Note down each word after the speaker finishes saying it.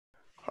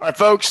All right,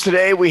 folks,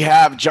 today we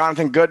have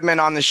Jonathan Goodman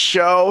on the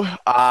show.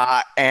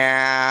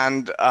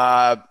 And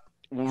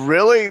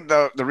really,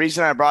 the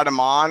reason I brought him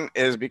on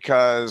is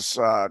because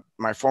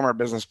my former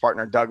business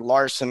partner, Doug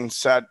Larson,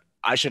 said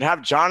I should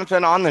have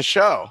Jonathan on the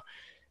show.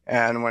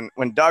 And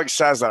when Doug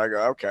says that, I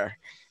go, okay.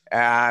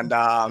 And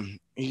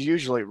he's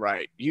usually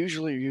right.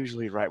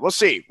 Usually right. We'll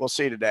see. We'll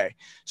see today.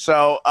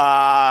 So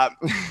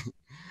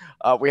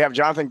we have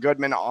Jonathan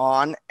Goodman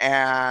on,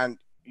 and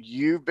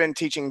you've been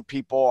teaching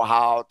people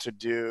how to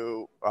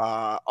do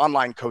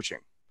online coaching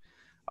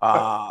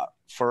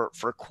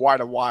for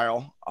quite a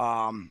while.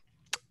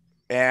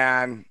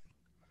 And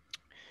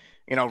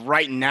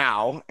right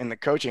now in the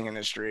coaching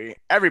industry,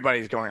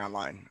 everybody's going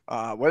online,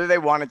 whether they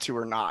wanted to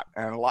or not.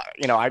 And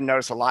I've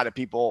noticed a lot of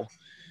people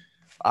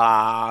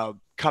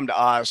come to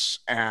us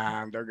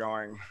and they're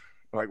going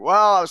like,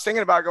 well, I was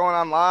thinking about going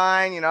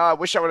online. I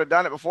wish I would have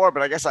done it before,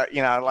 but I guess a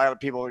lot of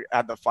people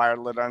had the fire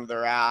lit under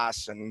their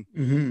ass, and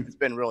it's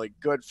been really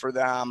good for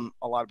them.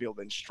 A lot of people have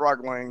been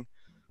struggling.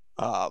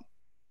 And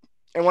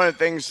one of the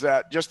things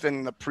that just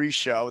in the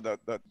pre-show,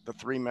 the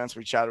 3 minutes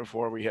we chatted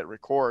before we hit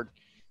record,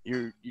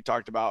 you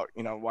talked about,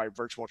 why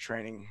virtual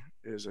training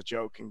is a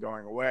joke and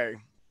going away.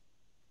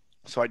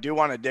 So I do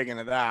want to dig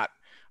into that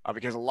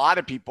because a lot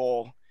of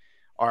people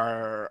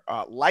are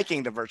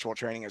liking the virtual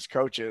training as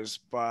coaches,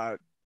 but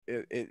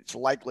it's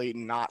likely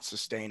not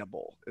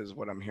sustainable is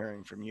what I'm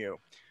hearing from you.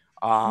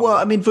 Well,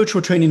 I mean,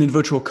 virtual training and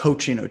virtual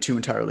coaching are two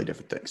entirely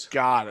different things.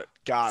 Got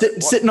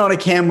it. Sitting on a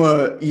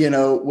camera,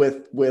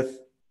 with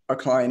a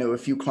client or a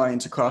few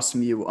clients across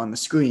from you on the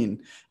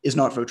screen is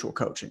not virtual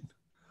coaching.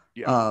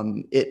 Yeah.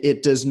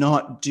 It does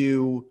not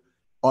do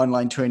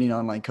online training,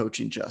 online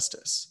coaching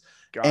justice.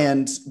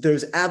 And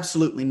there's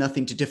absolutely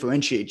nothing to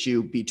differentiate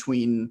you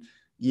between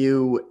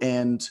you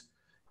and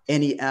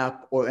any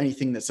app or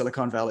anything that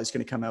Silicon Valley is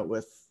going to come out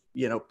with,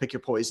 pick your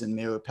poison,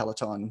 Mirror,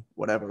 Peloton,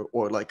 whatever,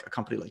 or like a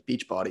company like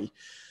Beachbody.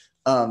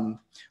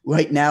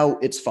 Right now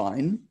it's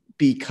fine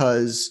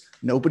because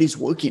nobody's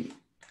working.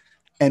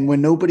 And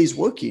when nobody's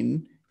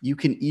working, you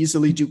can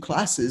easily do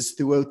classes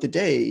throughout the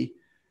day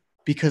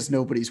because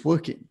nobody's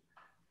working.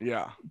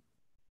 Yeah.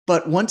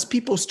 But once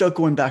people start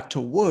going back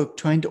to work,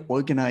 trying to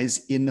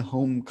organize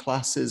in-home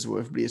classes where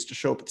everybody has to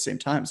show up at the same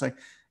time, it's like,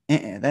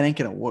 that ain't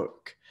going to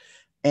work.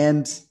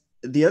 And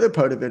the other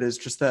part of it is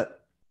just that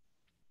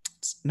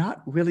it's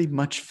not really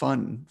much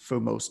fun for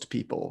most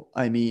people.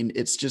 I mean,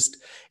 it's just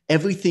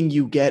everything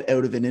you get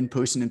out of an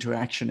in-person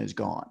interaction is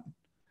gone.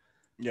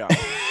 Yeah.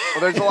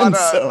 Well, there's a lot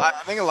of,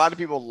 I think a lot of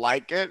people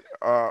like it,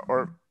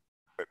 or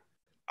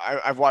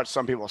I've watched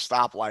some people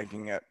stop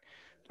liking it.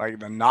 Like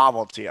the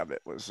novelty of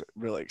it was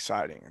really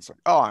exciting. It's like,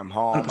 oh, I'm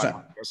home, I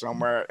go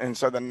somewhere. And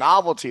so the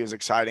novelty is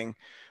exciting,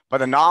 but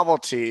the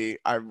novelty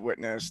I've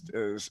witnessed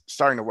is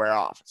starting to wear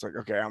off. It's like,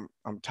 okay,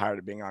 I'm tired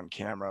of being on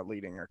camera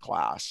leading a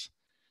class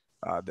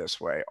this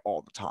way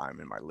all the time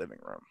in my living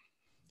room.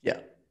 Yeah.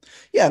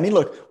 Yeah. I mean,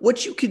 look,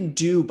 what you can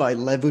do by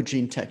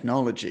leveraging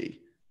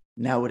technology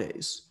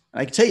nowadays,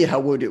 I can tell you how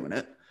we're doing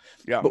it.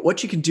 Yeah. But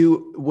what you can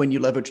do when you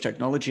leverage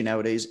technology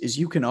nowadays is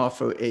you can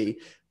offer a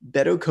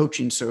better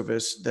coaching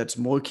service that's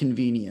more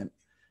convenient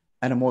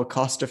and a more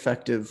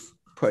cost-effective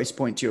price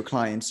point to your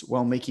clients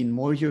while making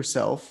more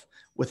yourself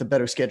with a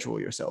better schedule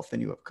yourself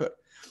than you ever could.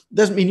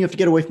 Doesn't mean you have to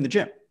get away from the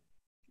gym.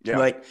 Yeah.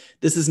 Like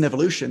this is an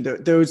evolution.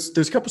 There's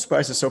a couple of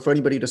surprises. So for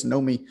anybody who doesn't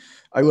know me,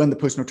 I run the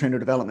Personal Trainer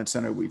Development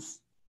Center. We've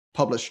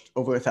published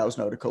over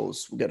 1,000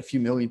 articles. We got a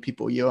few million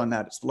people a year on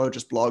that. It's the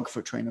largest blog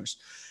for trainers.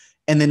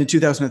 And then in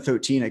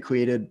 2013, I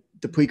created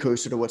the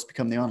precursor to what's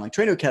become the Online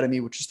Trainer Academy,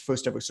 which is the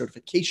first ever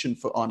certification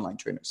for online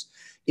trainers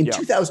in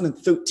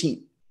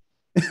 2013.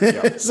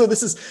 Yeah. So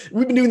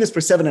we've been doing this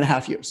for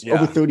 7.5 years,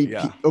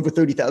 over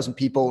 30,000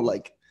 people,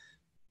 like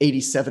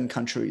 87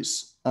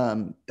 countries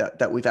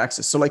that we've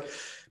accessed. So like,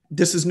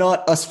 this is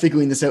not us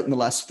figuring this out in the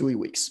last 3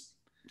 weeks.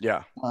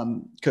 Yeah.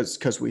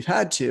 Because we've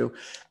had to.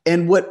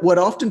 And what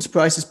often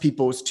surprises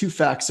people is two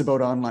facts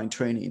about online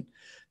training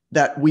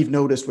that we've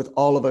noticed with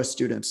all of our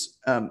students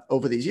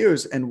over these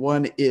years. And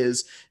one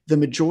is the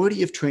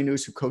majority of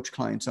trainers who coach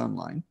clients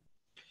online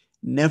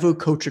never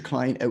coach a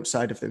client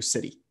outside of their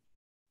city,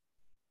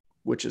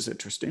 which is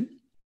interesting.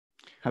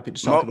 Happy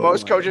to talk about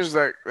most coaches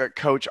that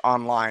coach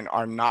online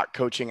are not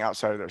coaching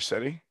outside of their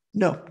city.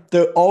 No,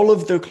 all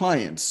of their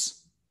clients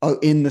are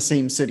in the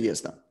same city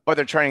as them. But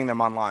they're training them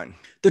online.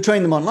 They're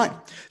training them online.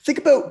 Think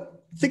about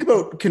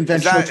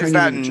conventional training. Is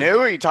that new?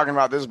 Or are you talking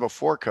about this is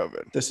before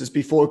COVID? This is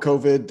before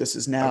COVID. This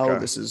is now. Okay.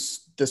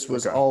 This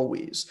was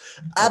always.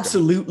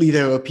 Absolutely,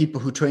 there are people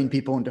who train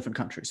people in different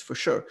countries for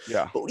sure.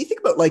 Yeah. But when you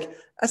think about like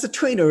as a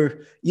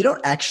trainer, you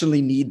don't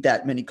actually need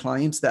that many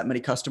clients, that many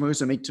customers.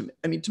 To make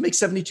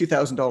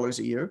 $72,000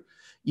 a year,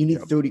 you need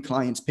 30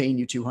 clients paying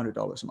you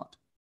 $200 a month.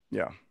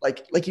 Yeah.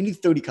 Like you need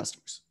 30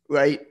 customers,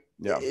 right?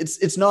 Yeah.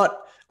 It's not.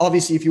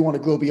 Obviously, if you want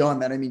to grow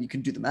beyond that, I mean, you can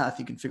do the math,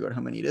 you can figure out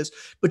how many it is,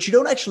 but you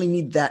don't actually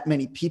need that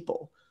many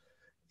people.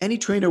 Any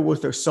trainer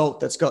worth their salt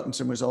that's gotten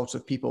some results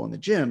with people in the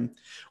gym,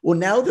 well,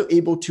 now they're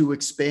able to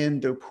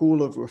expand their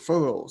pool of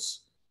referrals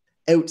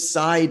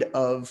outside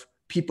of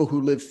people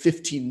who live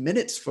 15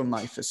 minutes from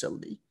my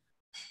facility.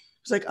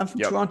 It's like, I'm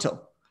from Yep.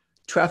 Toronto.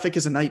 Traffic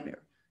is a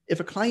nightmare. If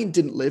a client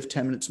didn't live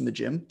 10 minutes from the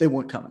gym, they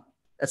weren't coming.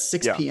 At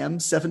 6 Yeah.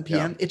 p.m., 7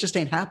 p.m., Yeah. it just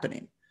ain't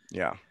happening.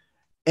 Yeah.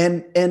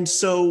 And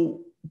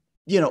so,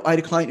 I had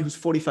a client who's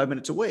 45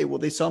 minutes away. Well,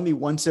 they saw me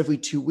once every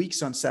 2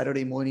 weeks on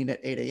Saturday morning at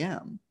 8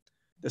 a.m.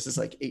 This is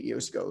like 8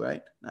 years ago,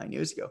 right? 9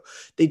 years ago.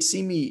 They'd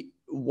see me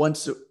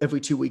once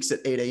every 2 weeks at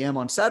 8 a.m.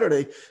 on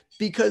Saturday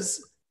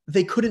because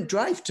they couldn't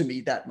drive to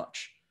me that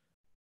much.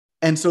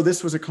 And so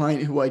this was a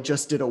client who I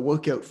just did a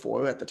workout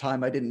for. At the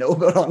time, I didn't know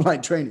about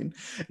online training.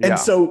 And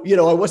so,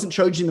 I wasn't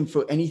charging them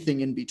for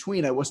anything in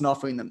between. I wasn't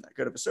offering them that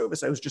good of a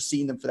service. I was just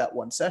seeing them for that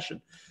one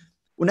session.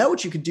 Well, now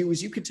what you could do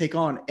is you can take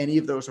on any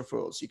of those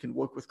referrals. You can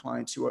work with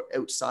clients who are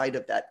outside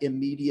of that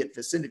immediate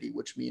vicinity,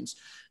 which means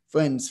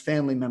friends,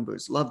 family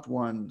members, loved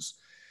ones,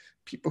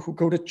 people who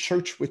go to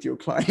church with your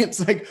clients,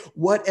 like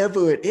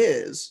whatever it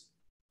is,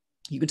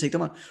 you can take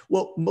them on.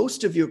 Well,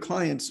 most of your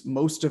clients,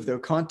 most of their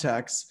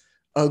contacts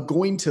are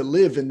going to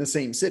live in the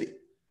same city.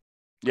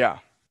 Yeah.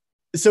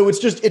 So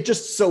it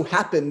just so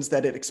happens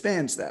that it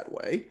expands that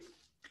way.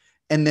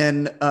 And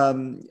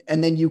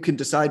then you can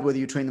decide whether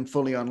you train them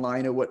fully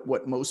online or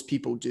what most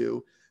people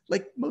do.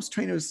 Like most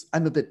trainers,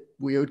 I'm a bit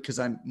weird because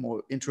I'm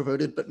more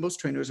introverted, but most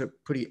trainers are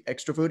pretty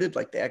extroverted.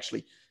 Like they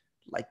actually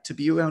like to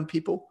be around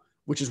people,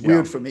 which is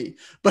weird for me,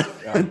 but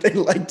they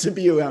like to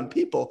be around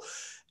people.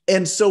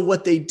 And so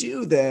what they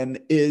do then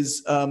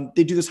is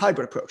they do this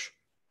hybrid approach,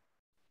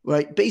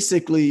 right?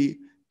 Basically,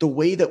 the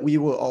way that we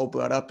were all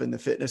brought up in the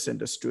fitness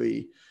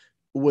industry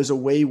was a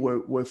way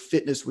where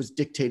fitness was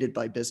dictated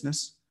by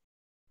business.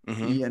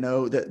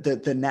 Mm-hmm.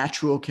 The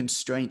natural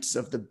constraints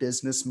of the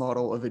business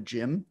model of a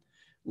gym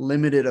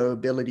limited our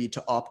ability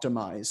to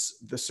optimize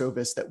the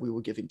service that we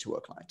were giving to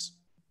our clients.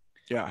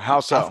 Yeah. How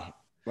so?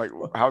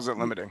 How's it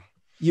limiting?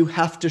 You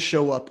have to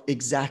show up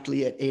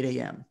exactly at 8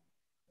 a.m.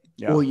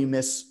 or you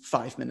miss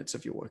 5 minutes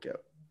of your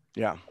workout.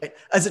 Yeah.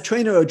 As a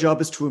trainer, our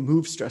job is to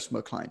remove stress from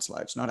our clients'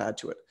 lives, not add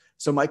to it.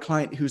 So my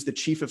client, who's the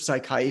chief of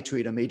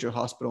psychiatry at a major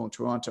hospital in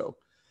Toronto,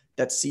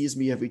 that sees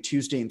me every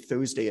Tuesday and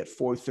Thursday at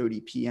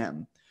 4:30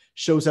 p.m.,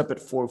 shows up at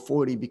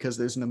 4:40 because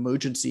there's an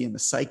emergency in the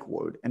psych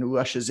ward and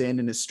rushes in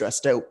and is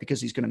stressed out because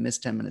he's going to miss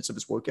 10 minutes of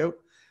his workout.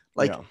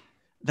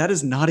 That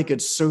is not a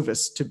good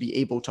service to be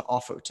able to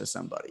offer to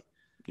somebody.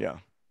 Yeah.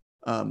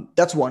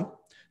 That's one.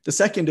 The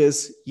second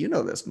is,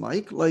 this,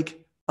 Mike,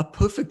 like a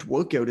perfect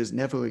workout is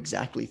never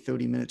exactly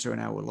 30 minutes or an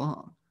hour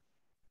long.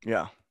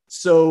 Yeah.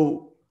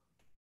 So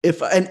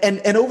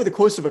and over the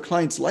course of a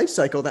client's life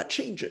cycle, that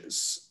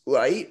changes,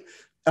 right?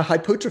 A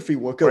hypertrophy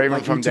workout, or even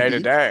from day to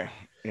day.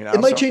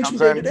 It might change from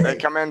day to day. They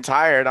come in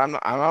tired. I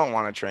don't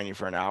want to train you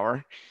for an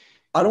hour.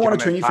 I don't want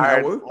to train you for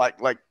an hour.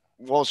 Like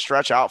we'll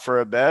stretch out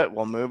for a bit.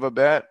 We'll move a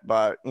bit,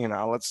 but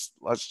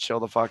let's chill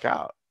the fuck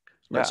out.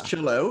 Let's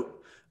chill out.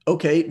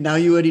 Okay, now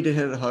you're ready to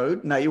hit it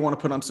hard. Now you want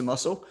to put on some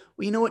muscle.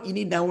 Well, you know what? You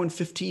need an hour and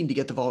 15 to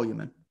get the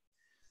volume in.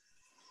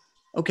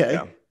 Okay.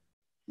 Yeah.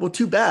 Well,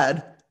 too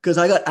bad, because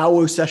I got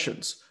hour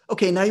sessions.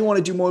 Okay, now you want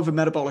to do more of a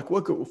metabolic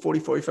workout with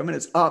 45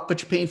 minutes.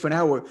 But you're paying for an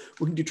hour.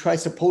 We can do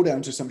tricep pull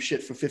downs or some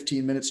shit for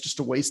 15 minutes just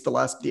to waste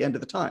the end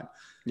of the time.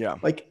 Yeah.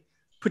 Like,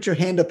 put your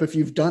hand up if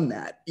you've done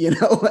that,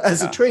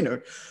 as a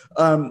trainer.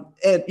 And,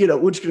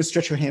 we're just going to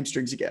stretch your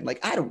hamstrings again.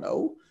 Like, I don't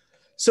know.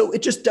 So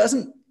it just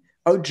doesn't,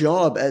 our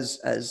job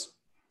as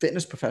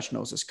fitness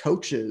professionals, as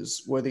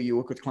coaches, whether you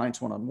work with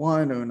clients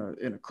one-on-one or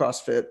in a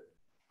CrossFit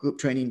group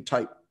training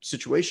type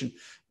situation,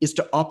 is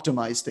to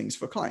optimize things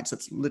for clients.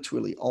 That's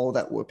literally all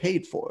that we're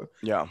paid for.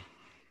 Yeah.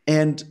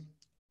 And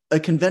a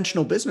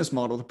conventional business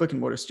model, the brick and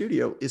mortar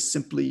studio, is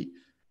simply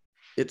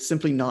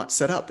not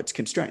set up. It's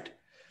constrained.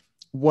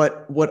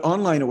 What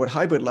online or what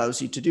hybrid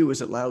allows you to do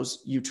is it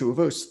allows you to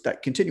reverse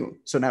that continuum.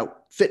 So now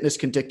fitness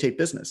can dictate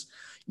business.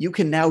 You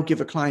can now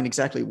give a client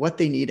exactly what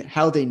they need,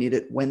 how they need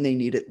it, when they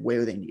need it,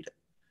 where they need it.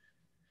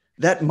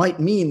 That might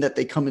mean that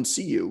they come and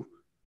see you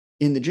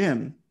in the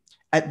gym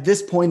at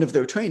this point of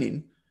their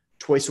training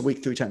twice a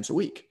week, 3 times a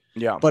week.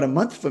 Yeah. But a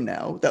month from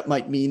now, that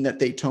might mean that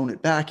they tone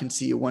it back and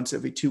see you once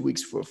every 2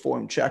 weeks for a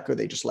form check, or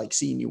they just like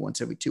seeing you once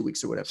every 2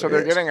 weeks or whatever. So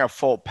they're getting a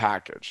full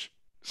package.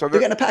 So they're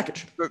getting a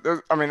package.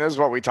 I mean, this is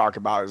what we talk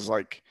about is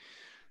like,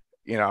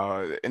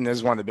 and this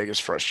is one of the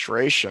biggest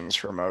frustrations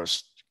for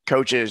most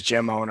coaches,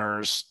 gym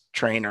owners,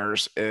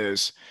 trainers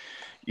is,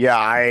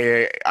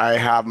 I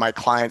have my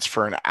clients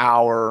for an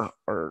hour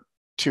or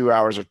 2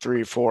 hours or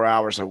 3-4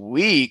 hours a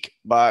week,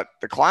 but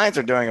the clients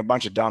are doing a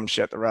bunch of dumb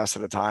shit the rest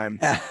of the time.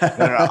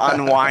 They're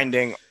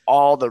unwinding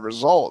all the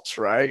results,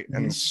 right? Mm-hmm.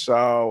 And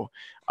so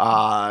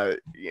are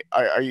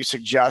you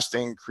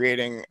suggesting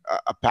creating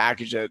a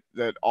package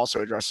that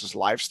also addresses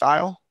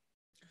lifestyle?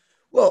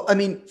 Well, I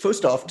mean,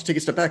 first off, to take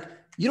a step back,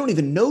 you don't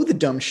even know the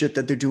dumb shit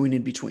that they're doing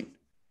in between.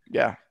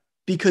 Yeah.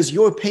 Because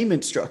your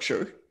payment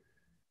structure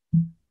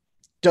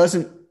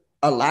doesn't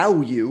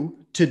allow you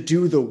to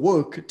do the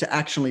work to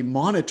actually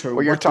monitor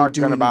what they're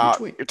doing in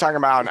between. You're talking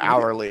about an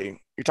hourly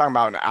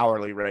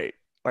rate.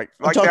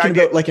 I'm talking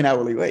about like an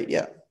hourly rate.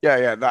 Yeah.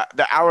 Yeah.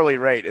 The hourly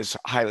rate is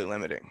highly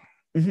limiting.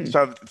 Mhm.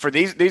 So for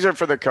these are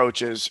for the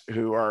coaches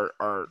who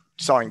are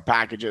selling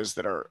packages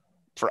that are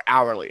for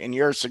hourly, and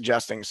you're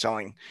suggesting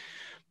selling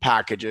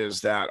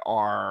packages that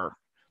are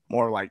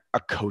more like a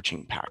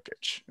coaching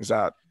package. Is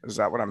that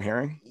what I'm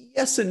hearing?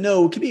 Yes and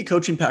no. It could be a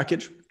coaching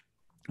package.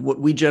 What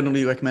we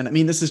generally recommend, I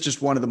mean, this is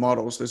just one of the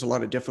models. There's a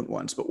lot of different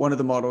ones, but one of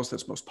the models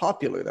that's most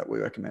popular that we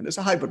recommend is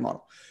a hybrid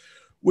model,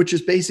 which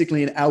is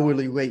basically an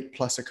hourly rate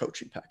plus a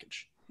coaching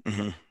package.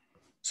 Mm-hmm.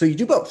 So you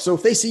do both. So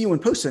if they see you in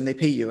person, they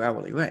pay you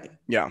hourly rate.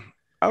 Yeah.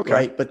 Okay.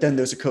 Right. But then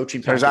there's a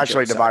coaching So it's package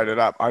actually outside. divided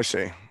up. I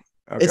see.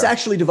 It's Okay.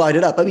 actually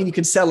divided up. I mean, you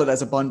can sell it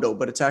as a bundle,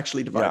 but it's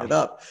actually Yeah. divided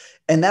up.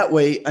 And that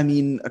way, I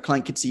mean, a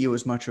client can see you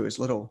as much or as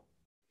little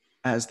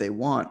as they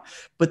want.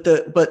 But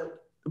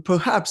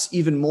perhaps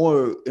even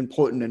more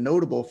important and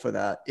notable for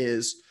that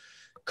is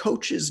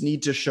coaches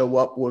need to show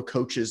up where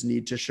coaches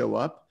need to show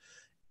up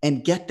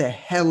and get the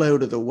hell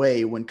out of the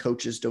way when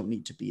coaches don't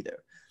need to be there.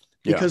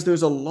 Yeah. Because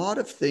there's a lot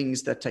of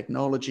things that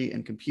technology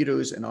and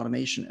computers and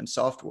automation and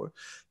software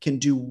can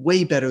do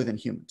way better than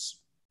humans.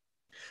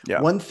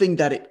 Yeah. One thing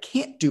that it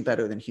can't do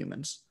better than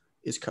humans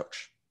is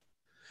coach.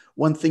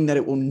 One thing that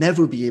it will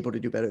never be able to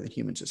do better than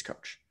humans is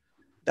coach.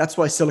 That's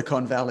why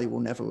Silicon Valley will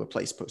never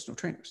replace personal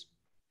trainers.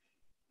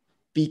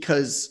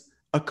 Because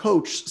a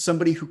coach,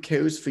 somebody who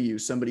cares for you,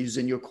 somebody who's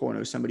in your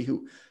corner, somebody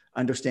who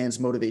understands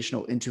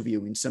motivational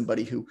interviewing,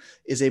 somebody who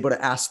is able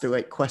to ask the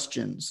right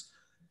questions,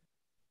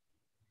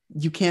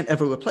 you can't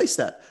ever replace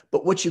that.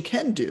 But what you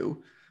can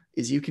do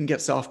is you can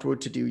get software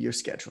to do your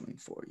scheduling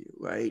for you,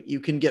 right? You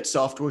can get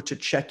software to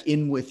check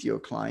in with your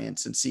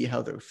clients and see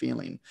how they're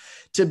feeling.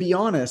 To be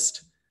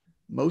honest,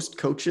 most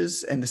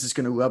coaches, and this is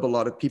going to rub a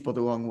lot of people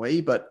the wrong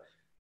way, but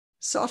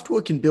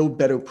software can build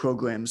better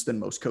programs than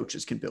most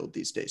coaches can build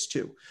these days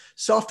too.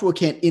 Software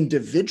can't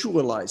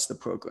individualize the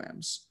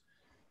programs,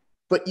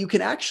 but you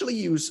can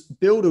actually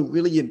build a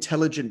really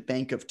intelligent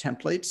bank of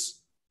templates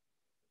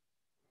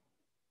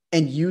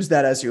and use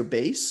that as your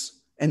base,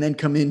 and then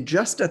come in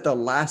just at the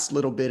last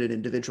little bit and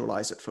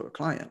individualize it for a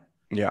client.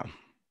 Yeah.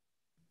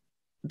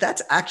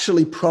 That's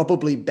actually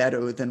probably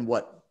better than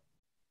what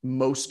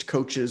most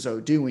coaches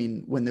are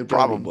doing when they're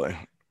building Probably.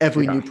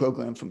 every Yeah. new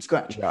program from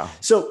scratch. Yeah.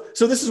 So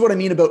this is what I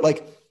mean about,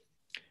 like,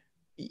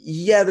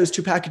 yeah, there's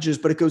two packages,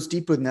 but it goes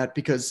deeper than that,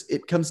 because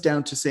it comes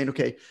down to saying,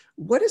 okay,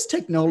 what is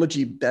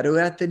technology better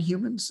at than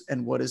humans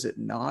and what is it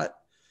not?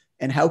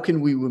 And how can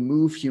we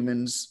remove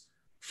humans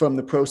from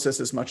the process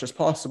as much as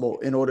possible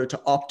in order to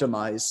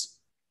optimize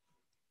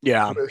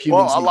Yeah. where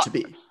humans need to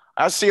be?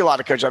 I see a lot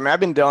of coaches. I mean, I've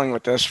been dealing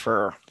with this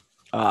for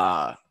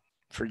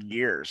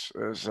years.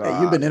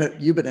 Hey, you've been in it.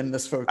 You've been in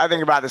this for, I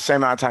think, about the same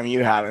amount of time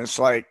you have. And it's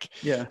like,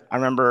 yeah. I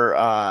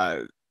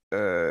remember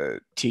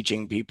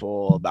teaching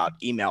people about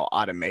email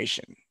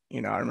automation.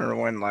 You know, I remember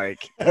when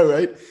like, All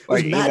right. It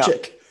was email,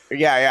 magic.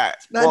 Yeah.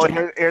 Well,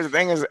 Magic. here's the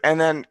thing is, and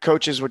then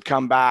coaches would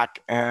come back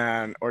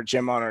or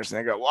gym owners and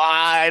they go, well,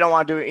 I don't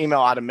want to do email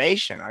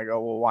automation. I go,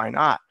 well, why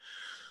not?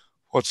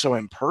 Well, it's so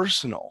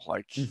impersonal,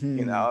 like,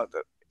 Mhm.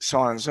 so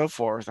on and so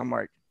forth. I'm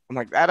like,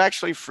 that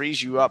actually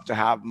frees you up to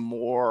have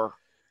more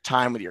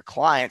time with your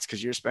clients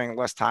because you're spending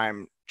less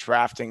time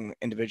drafting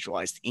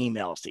individualized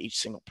emails to each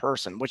single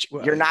person, which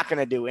you're not going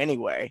to do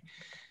anyway.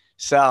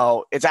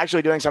 So it's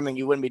actually doing something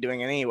you wouldn't be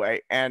doing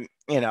anyway. And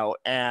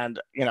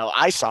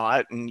I saw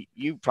it, and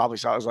you probably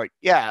saw it. I was like,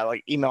 yeah,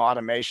 like email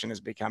automation is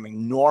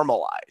becoming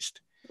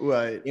normalized.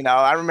 Right.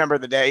 I remember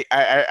the day.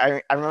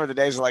 I remember the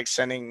days of like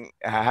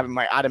having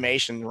my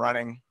automation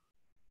running,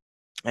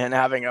 and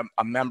having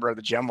a member of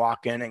the gym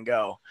walk in and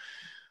go,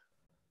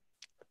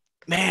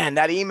 "Man,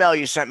 that email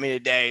you sent me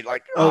today,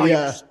 like, Oh,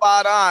 yeah, you're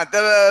spot on."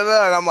 Da, da,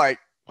 da. And I'm like,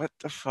 "What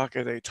the fuck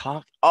are they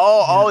talking?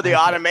 Oh, the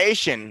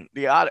automation,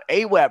 the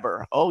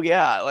Aweber. Oh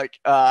yeah, like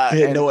I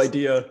had no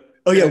idea.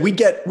 Oh yeah, we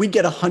get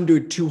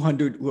 100,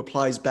 200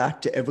 replies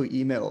back to every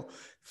email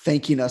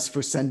thanking us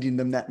for sending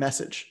them that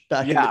message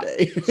back in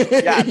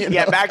the day.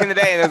 Yeah, back in the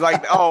day. And it's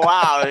like, oh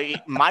wow,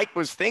 Mike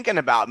was thinking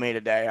about me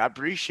today. I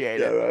appreciate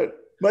it. Right.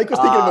 Mike was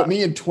thinking about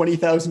me and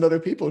 20,000 other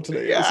people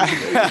today.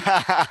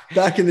 Yeah.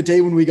 Back in the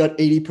day when we got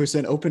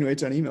 80% open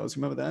rates on emails.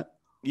 Remember that?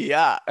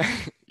 Yeah.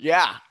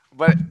 Yeah.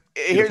 But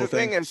here's the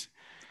thing is,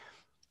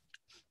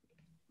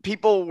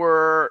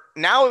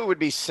 now it would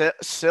be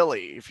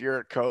silly if you're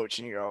a coach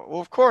and you go,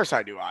 well, of course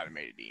I do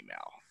automated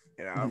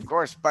email, of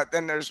course. But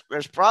then there's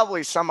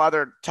probably some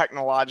other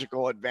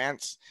technological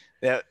advance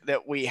that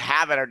we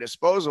have at our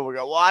disposal. We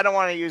go, well, I don't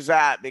want to use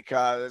that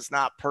because it's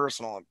not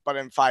personal, but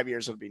in 5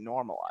 years it'll be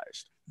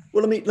normalized.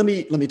 Well, let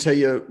me tell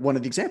you one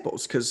of the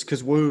examples,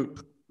 because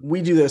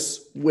we do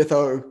this with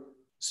our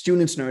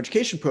students in our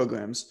education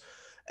programs,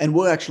 and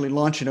we're actually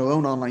launching our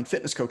own online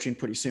fitness coaching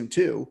pretty soon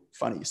too.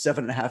 Funny,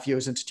 7.5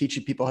 years into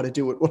teaching people how to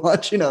do it, we're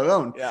launching our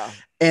own. Yeah.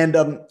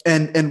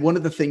 And one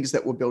of the things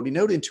that we're building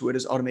out into it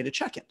is automated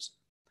check-ins,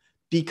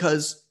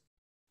 because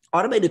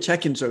automated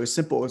check-ins are as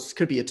simple as,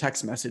 could be a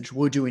text message.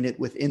 We're doing it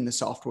within the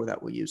software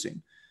that we're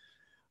using,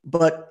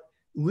 but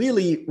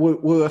really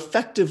we're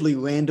effectively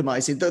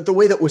randomizing. The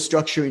way that we're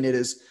structuring it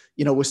is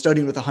we're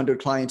starting with 100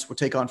 clients. We'll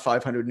take on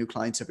 500 new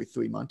clients every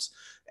 3 months.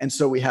 And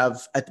so we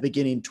have at the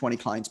beginning 20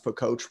 clients per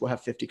coach. We'll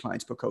have 50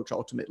 clients per coach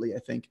ultimately, I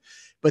think.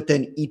 But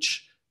then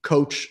each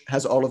coach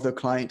has all of their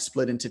clients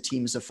split into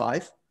teams of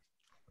 5.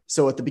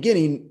 So at the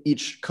beginning,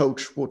 each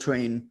coach will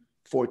train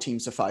 4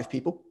 teams of 5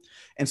 people.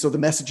 And so the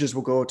messages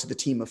will go to the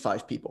team of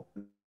 5 people.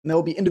 And there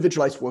will be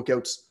individualized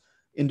workouts,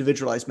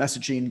 individualized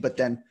messaging, but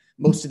then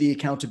most of the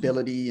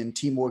accountability and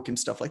teamwork and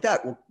stuff like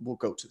that will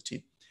go to the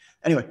team.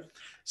 Anyway,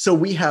 so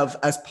we have,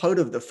 as part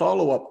of the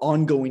follow-up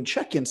ongoing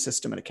check-in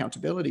system and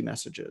accountability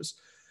messages,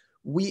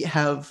 we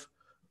have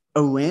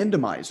a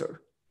randomizer.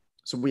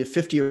 So we have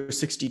 50 or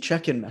 60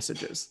 check-in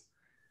messages.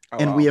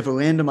 And we have a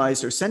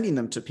randomizer sending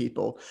them to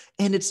people.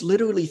 And it's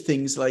literally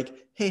things like,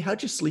 hey,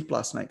 how'd you sleep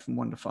last night from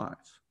 1 to 5?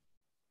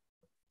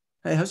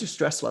 Hey, how's your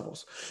stress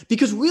levels?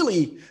 Because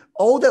really,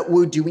 all that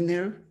we're doing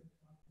there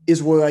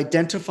is we're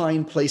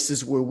identifying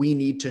places where we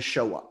need to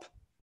show up.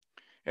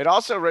 It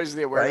also raises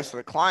the awareness of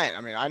the client.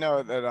 I mean, I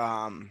know that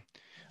I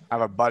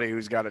have a buddy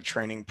who's got a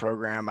training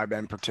program I've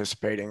been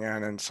participating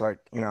in. And it's like,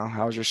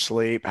 how's your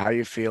sleep? How are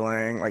you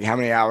feeling? Like, how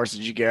many hours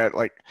did you get?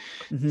 Like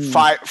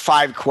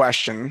five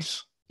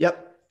questions.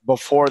 Yep.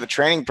 Before the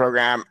training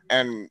program.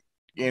 And,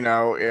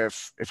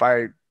 if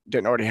I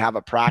didn't already have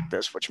a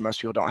practice, which most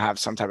people don't have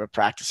some type of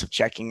practice of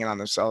checking in on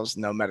themselves,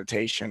 no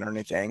meditation or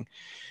anything.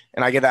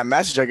 And I get that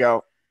message, I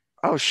go,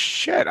 oh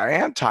shit, I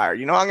am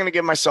tired. I'm going to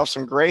give myself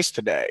some grace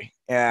today.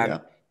 And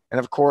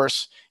of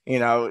course,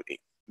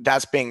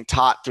 that's being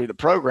taught through the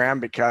program,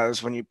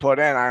 because when you put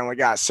in, I only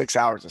got 6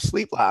 hours of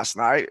sleep last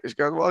night, it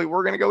goes, well,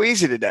 we're going to go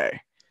easy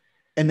today.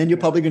 And then you're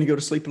probably going to go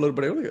to sleep a little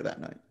bit earlier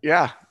that night.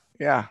 Yeah.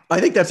 Yeah. I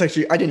think that's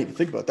actually, I didn't even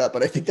think about that,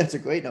 but I think that's a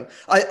great note.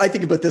 I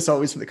think about this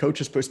always from the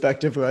coach's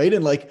perspective, right?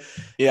 And like,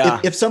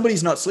 if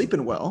somebody's not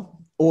sleeping well,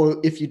 or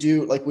if you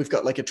do, like, we've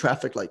got like a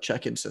traffic light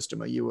check-in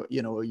system, are you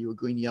a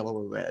green, yellow,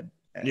 or red?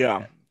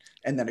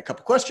 And then a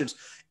couple questions.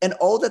 And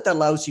all that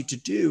allows you to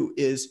do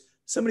is,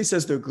 somebody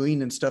says they're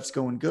green and stuff's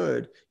going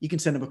good, you can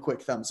send them a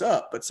quick thumbs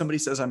up. But somebody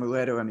says I'm a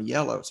red or I'm a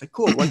yellow, it's like,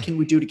 cool, what can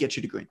we do to get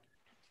you to green?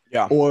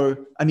 Yeah. Or,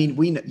 I mean,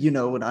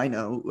 and I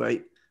know,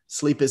 right?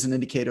 Sleep is an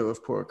indicator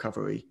of poor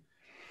recovery.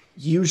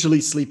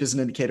 Usually sleep is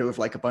an indicator of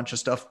like a bunch of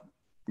stuff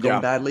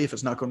going badly. If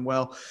it's not going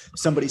well,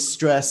 somebody's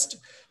stressed,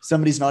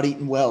 somebody's not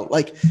eating well.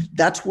 Like,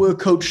 that's where a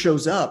coach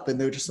shows up and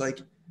they're just like,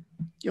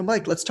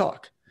 Mike, let's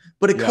talk.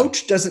 But a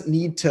coach doesn't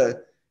need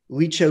to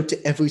reach out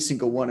to every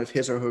single one of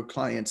his or her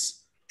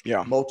clients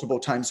multiple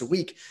times a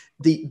week.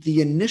 The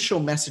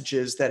initial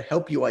messages that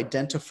help you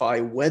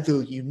identify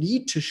whether you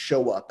need to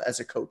show up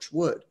as a coach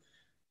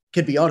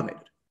can be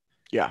automated.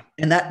 Yeah.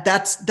 And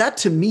that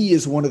to me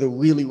is one of the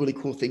really, really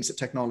cool things that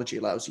technology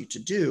allows you to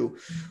do,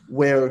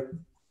 where,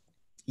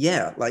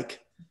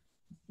 like,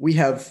 we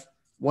have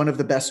one of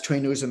the best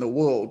trainers in the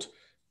world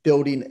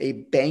building a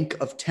bank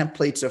of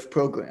templates of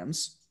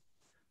programs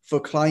for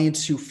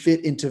clients who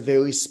fit into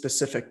very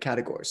specific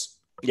categories.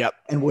 Yep.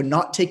 And we're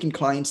not taking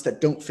clients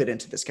that don't fit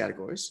into these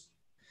categories.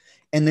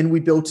 And then we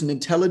built an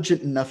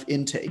intelligent enough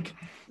intake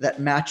that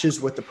matches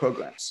with the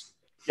programs.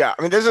 Yeah,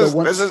 I mean, this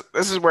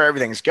is where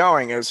everything's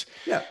going. Is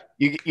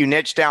you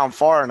niche down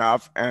far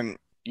enough, and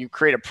you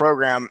create a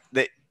program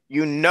that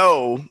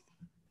 99%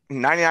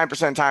 of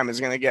the time is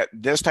going to get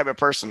this type of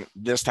person,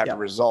 this type of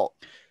result,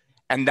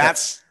 and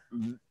that's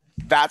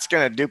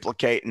going to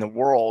duplicate in the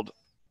world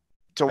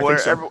to where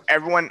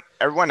everyone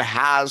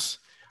has.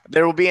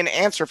 There will be an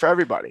answer for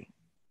everybody.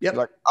 Yep.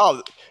 Like,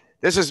 oh,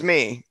 this is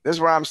me. This is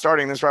where I'm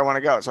starting. This is where I want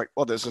to go. It's like,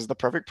 well, this is the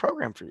perfect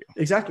program for you.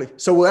 Exactly.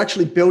 So we're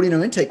actually building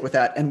our intake with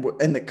that. And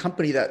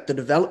the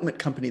development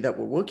company that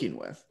we're working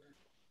with,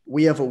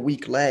 we have a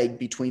week lag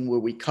between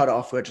where we cut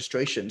off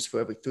registrations for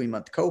every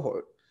 3-month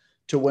cohort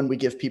to when we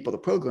give people the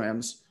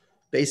programs.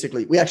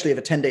 Basically, we actually have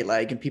a 10-day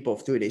lag and people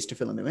have 3 days to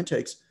fill in their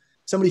intakes.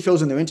 Somebody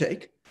fills in their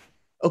intake.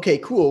 Okay,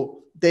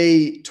 cool.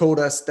 They told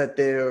us that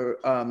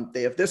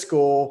they have this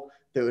goal.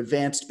 They're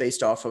advanced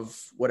based off of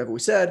whatever we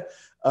said.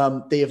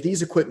 They have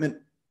this equipment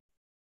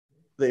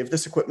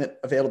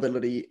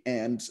availability,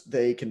 and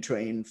they can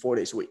train 4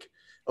 days a week.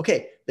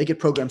 Okay, they get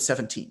program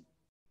 17,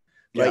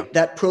 right? Yeah.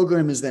 That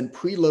program is then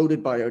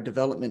preloaded by our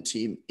development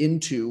team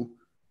into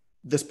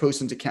this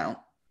person's account.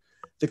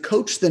 The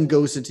coach then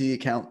goes into the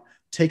account,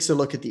 takes a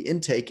look at the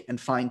intake, and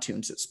fine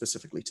tunes it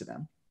specifically to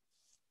them.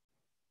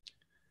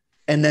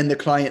 And then the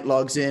client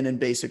logs in and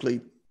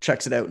basically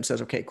checks it out and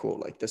says, okay, cool.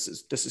 Like, this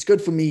is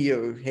good for me,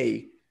 or,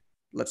 hey,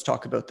 let's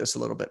talk about this a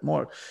little bit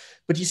more.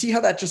 But you see how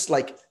that just,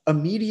 like,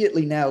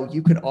 immediately now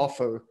you can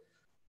offer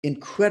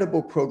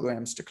incredible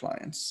programs to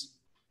clients.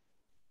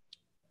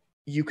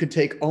 You could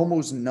take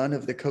almost none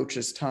of the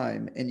coach's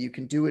time, and you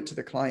can do it to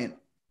the client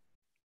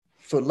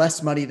for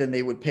less money than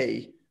they would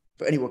pay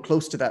for anywhere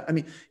close to that. I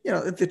mean,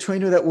 the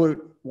trainer that we're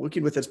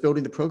working with that's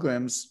building the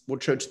programs will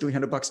charge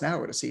 $300 an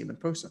hour to see him in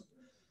person.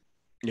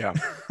 Yeah.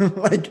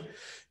 Like,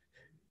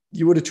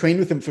 you would have trained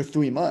with him for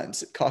 3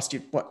 months. It cost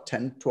you what,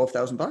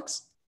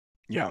 $10,000-$12,000?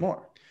 Yeah.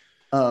 More.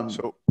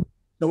 So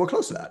no, we're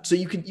close to that. So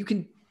you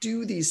can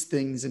do these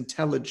things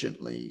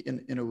intelligently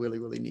in a really,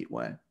 really neat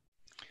way.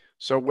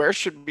 So where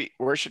should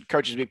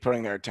coaches be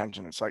putting their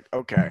attention? It's like,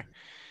 okay,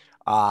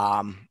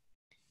 um,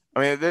 I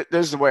mean, this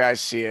is the way I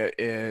see it: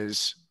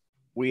 is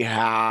we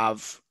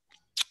have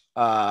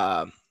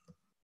uh,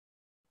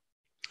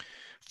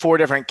 four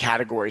different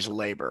categories of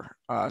labor.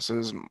 So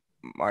this is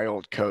my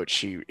old coach.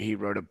 He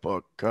wrote a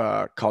book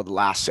called The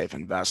Last Safe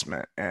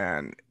Investment,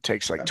 and it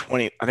takes like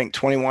 20, I think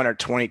 21 or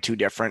 22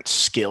 different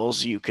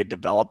skills you could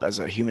develop as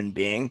a human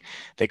being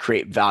that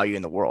create value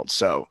in the world.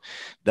 So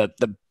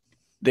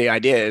the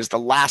idea is the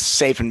last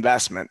safe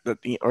investment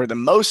or the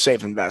most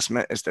safe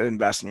investment is to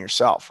invest in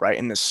yourself, right?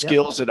 In the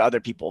skills that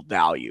other people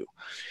value.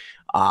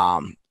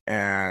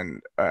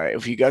 And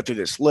if you go through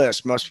this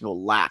list, most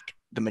people lack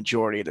the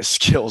majority of the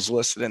skills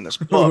listed in this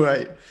book.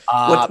 Right.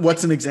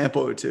 What's an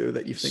example or two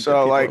that you think that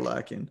So people are like,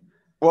 lacking?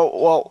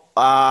 well,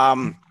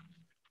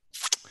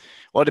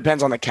 it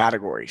depends on the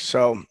category.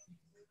 So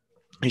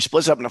he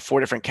splits up into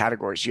four different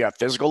categories. You have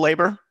physical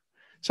labor.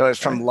 So it's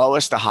from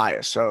lowest to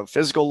highest. So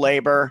physical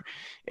labor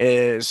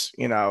is,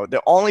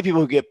 the only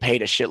people who get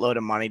paid a shitload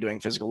of money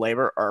doing physical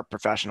labor are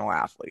professional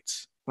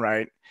athletes,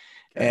 right?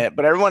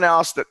 But everyone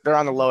else that they're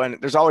on the low end,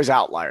 there's always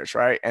outliers,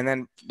 right? And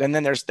then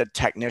there's the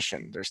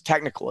technician. There's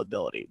technical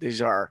ability.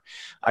 These are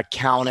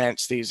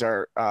accountants. These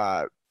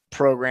are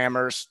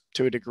programmers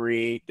to a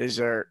degree. These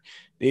are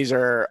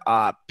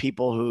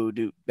people who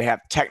they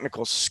have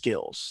technical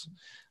skills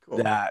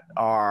that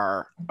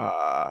are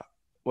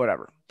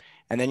whatever.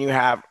 And then you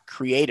have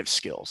creative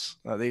skills.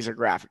 These are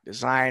graphic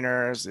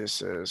designers.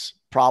 This is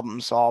problem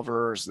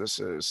solvers. This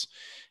is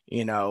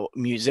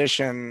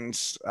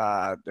musicians.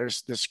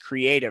 There's this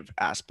creative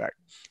aspect.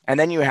 And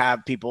then you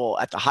have people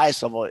at the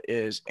highest level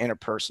is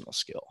interpersonal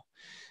skill.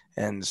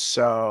 And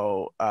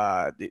so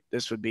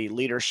this would be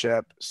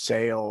leadership,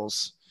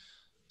 sales,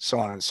 so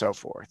on and so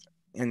forth.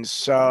 And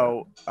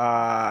so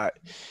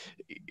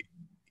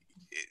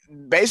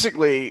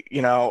basically,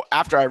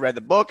 after I read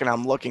the book and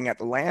I'm looking at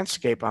the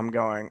landscape, I'm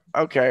going,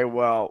 okay,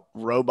 well,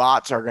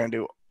 robots are going to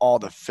do all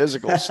the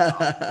physical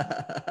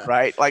stuff,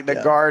 right? Like the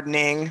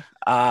gardening,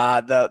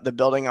 the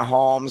building of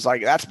homes,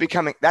 like that's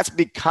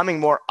becoming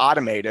more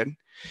automated.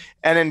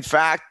 And in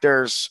fact,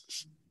 there's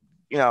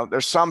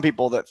some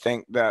people that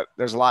think that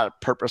there's a lot of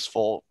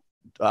purposeful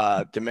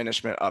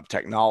diminishment of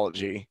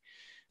technology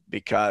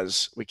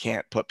because we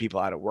can't put people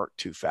out of work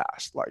too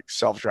fast, like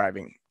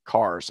self-driving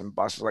cars and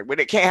buses. Like we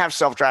can't have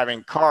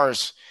self-driving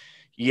cars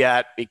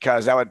yet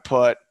because that would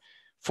put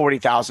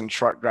 40,000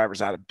 truck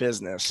drivers out of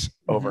business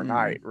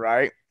overnight,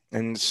 right?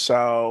 And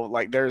so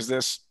like there's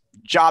this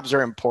jobs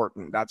are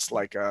important. That's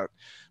a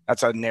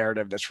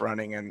narrative that's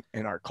running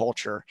in our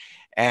culture.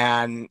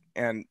 And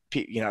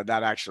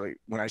that actually,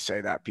 when I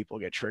say that, people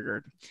get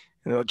triggered.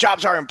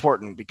 Jobs are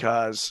important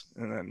because,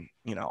 and then,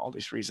 all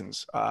these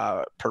reasons,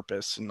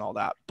 purpose and all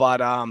that.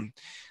 But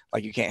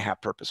like you can't have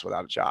purpose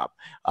without a job.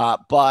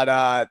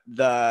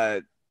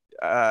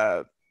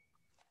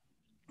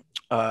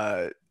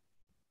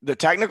 The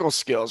technical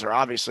skills are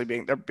obviously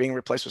being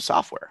replaced with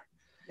software.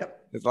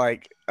 It's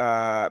like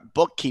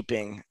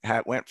bookkeeping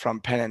went from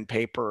pen and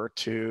paper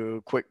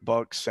to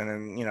QuickBooks,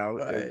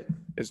 and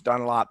it's done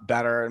a lot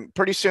better. And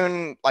pretty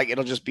soon, like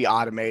it'll just be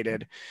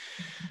automated.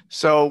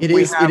 So it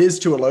is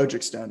to a large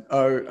extent.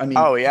 I mean,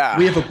 oh yeah,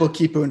 we have a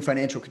bookkeeper and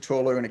financial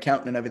controller and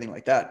accountant and everything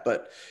like that.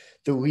 But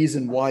the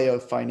reason why our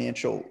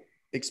financial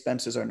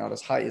expenses are not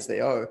as high as they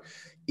are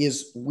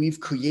is we've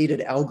created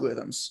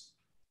algorithms.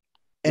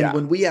 And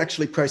when we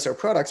actually price our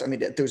products, I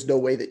mean, there's no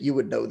way that you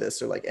would know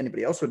this or like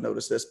anybody else would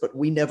notice this, but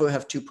we never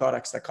have two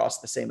products that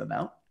cost the same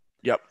amount.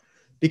 Yep.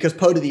 Because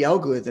part of the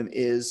algorithm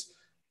is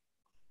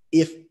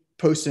if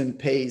person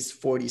pays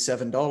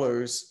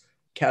 $47,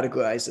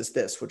 categorize as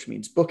this, which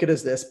means book it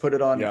as this, put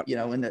it on,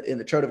 in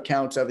the chart of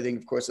accounts, everything,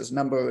 of course, is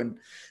number.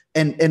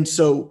 And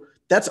so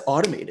that's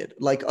automated.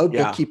 Like our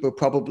bookkeeper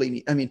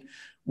probably, I mean,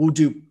 we'll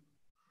do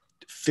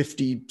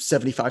 50,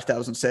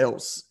 75,000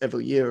 sales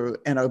every year.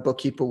 And our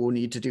bookkeeper will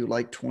need to do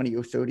like 20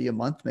 or 30 a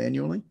month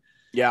manually.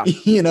 Yeah.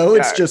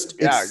 It's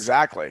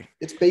exactly.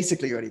 It's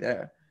basically already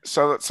there.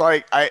 So it's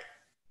like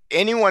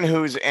anyone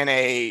who's in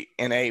a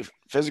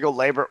physical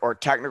labor or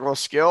technical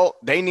skill,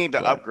 they need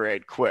to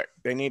upgrade quick.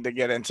 They need to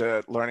get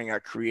into learning a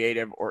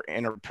creative or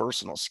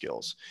interpersonal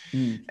skills.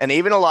 And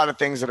even a lot of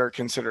things that are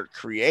considered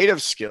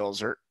creative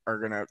skills are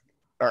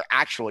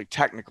actually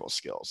technical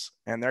skills,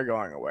 and they're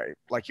going away.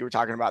 Like you were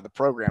talking about the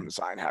program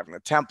design, having the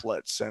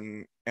templates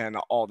and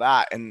all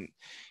that. And,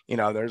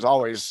 there's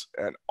always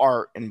an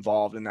art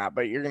involved in that,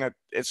 but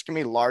it's going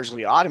to be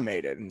largely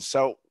automated. And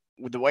so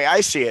the way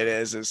I see it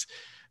is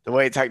the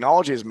way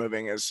technology is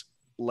moving is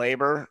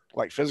labor,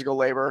 like physical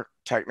labor,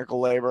 technical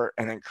labor,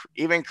 and then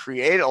even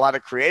a lot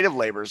of creative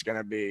labor is going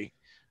to be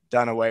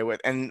done away with.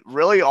 And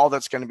really all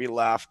that's going to be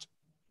left,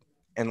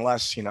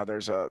 unless,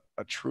 there's a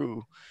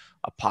true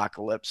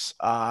apocalypse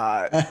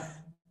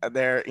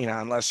there,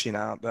 unless,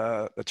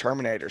 the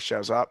Terminator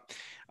shows up,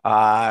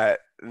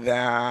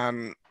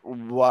 then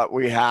what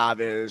we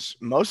have is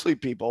mostly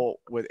people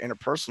with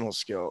interpersonal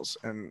skills.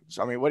 And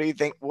so, I mean, what do you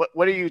think?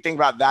 What do you think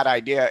about that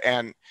idea?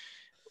 And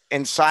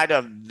inside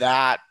of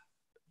that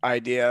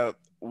idea,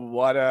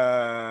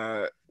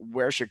 where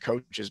should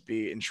coaches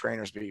be and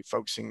trainers be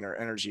focusing their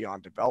energy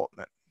on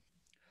development?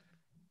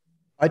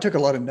 I took a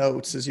lot of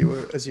notes as you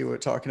were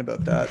talking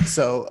about that.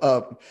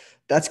 So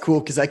that's cool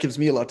because that gives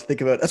me a lot to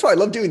think about. That's why I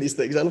love doing these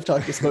things. I love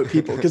talking to smart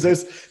people because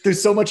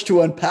there's so much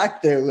to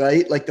unpack there,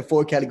 right? Like the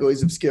 4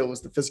 categories of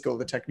skills: the physical,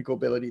 the technical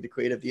ability, the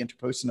creative, the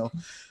interpersonal.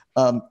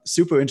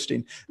 Super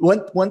interesting.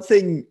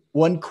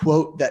 One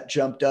quote that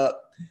jumped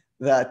up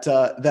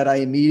that I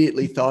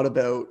immediately thought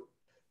about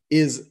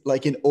is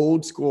like an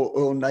old school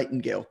Earl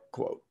Nightingale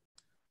quote.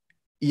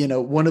 You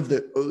know, one of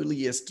the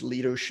earliest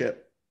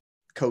leadership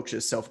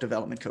coaches,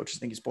 self-development coaches. I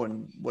think he's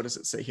born, what does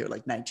it say here?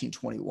 Like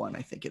 1921,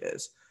 I think it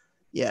is.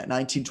 Yeah,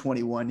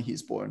 1921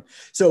 he's born.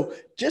 So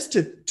just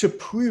to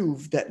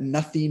prove that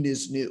nothing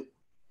is new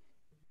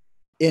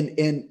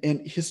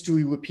and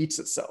history repeats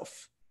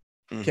itself.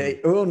 Okay.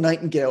 Mm-hmm. Earl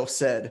Nightingale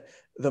said,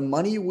 the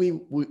money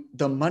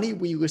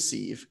we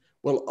receive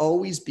will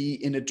always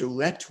be in a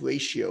direct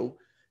ratio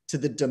to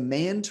the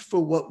demand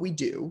for what we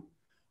do,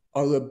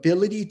 our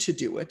ability to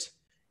do it,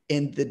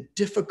 and the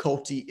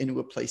difficulty in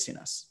replacing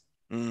us.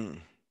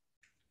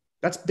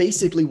 That's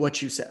basically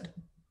what you said.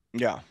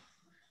 Yeah.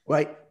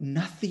 Right?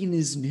 Nothing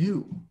is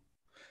new.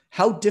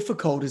 How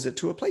difficult is it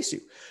to replace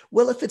you?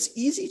 Well, if it's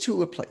easy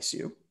to replace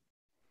you,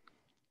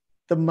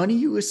 the money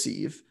you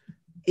receive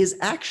is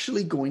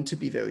actually going to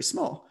be very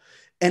small.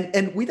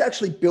 And we've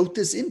actually built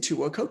this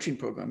into our coaching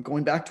program,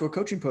 going back to our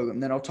coaching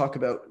program. Then I'll talk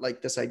about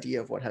like this idea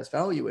of what has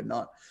value and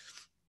not.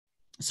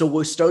 So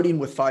we're starting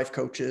with 5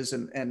 coaches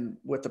and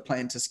with the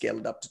plan to scale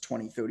it up to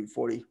 20, 30,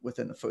 40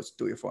 within the first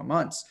 3 or 4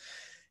 months.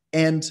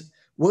 And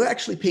we're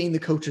actually paying the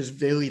coaches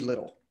very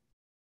little,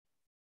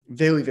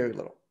 very, very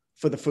little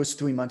for the first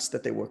 3 months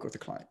that they work with the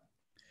client.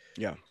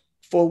 Yeah.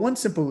 For one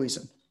simple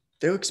reason,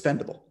 they're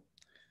expendable.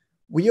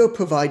 We are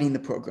providing the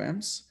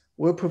programs.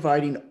 We're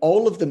providing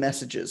all of the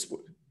messages we're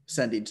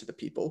sending to the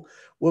people.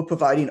 We're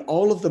providing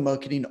all of the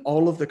marketing,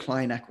 all of the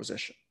client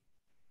acquisition.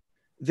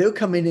 They're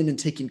coming in and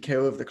taking care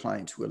of the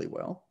clients really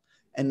well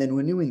and then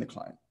renewing the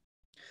client.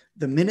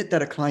 The minute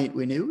that a client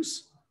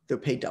renews, they're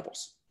paid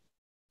doubles.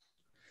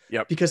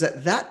 Yep. Because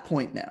at that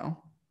point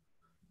now,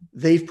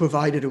 they've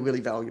provided a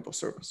really valuable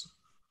service.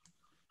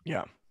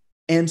 Yeah.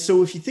 And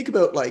so if you think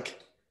about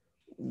like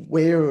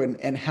where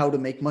and how to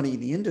make money in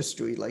the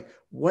industry, like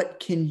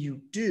what can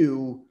you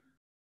do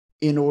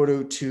in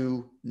order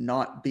to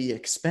not be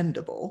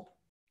expendable?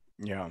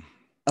 Yeah.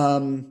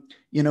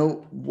 You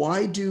know,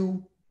 why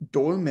do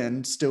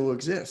doormen still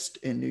exist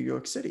in New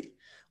York City?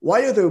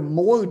 Why are there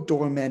more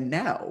doormen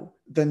now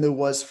than there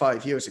was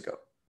 5 years ago?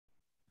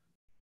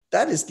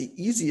 That is the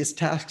easiest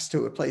task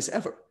to replace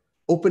ever.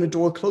 Open a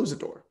door, close a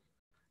door.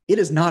 It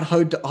is not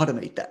hard to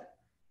automate that.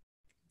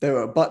 There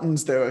are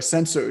buttons, there are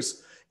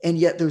sensors, and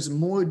yet there's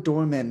more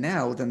doormen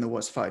now than there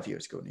was 5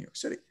 years ago in New York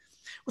City.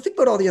 Well, think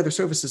about all the other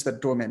services that a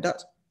doorman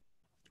does,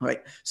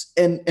 right?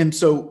 And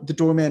so the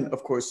doorman,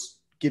 of course,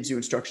 gives you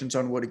instructions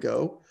on where to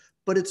go,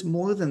 but it's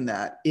more than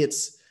that.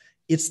 It's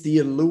the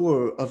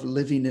allure of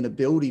living in a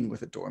building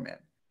with a doorman,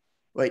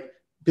 right?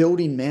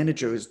 Building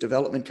managers,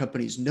 development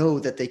companies know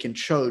that they can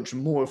charge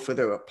more for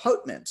their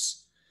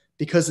apartments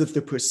because of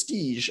the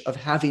prestige of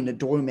having a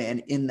doorman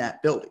in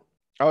that building.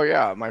 Oh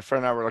yeah, my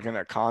friend and I were looking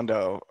at a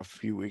condo a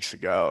few weeks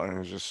ago, and it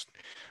was just,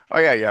 oh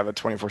yeah, you have a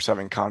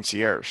 24/7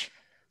 concierge.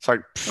 It's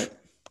like Right.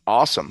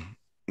 Awesome,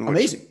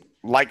 Amazing.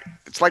 Like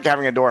it's like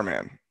having a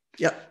doorman.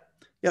 Yep.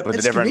 With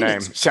a different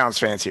name. Sounds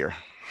fancier.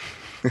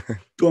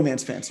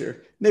 Doorman's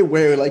fancier. They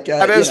wear like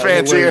that is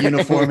fancier. They wear a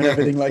uniform and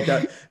everything like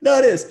that. No,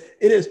 it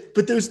is.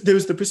 But there's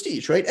the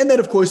prestige, right? And then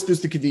of course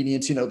there's the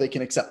convenience. You know, they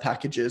can accept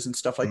packages and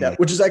stuff like that,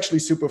 which is actually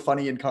super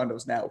funny in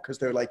condos now because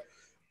they're like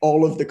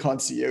all of the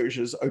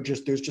concierges are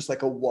there's just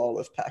like a wall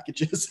of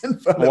packages in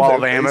front of wall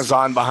of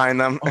Amazon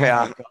behind them. Oh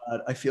yeah. My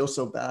God, I feel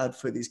so bad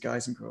for these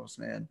guys and girls,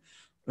 man.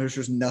 There's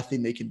just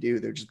nothing they can do.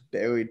 They're just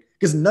buried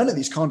because none of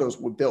these condos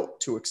were built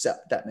to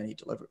accept that many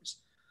deliveries.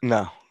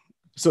 No.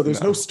 So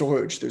there's no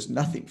storage. There's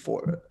nothing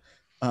for it.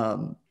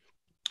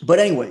 But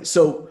anyway,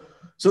 so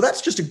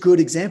that's just a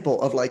good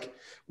example of like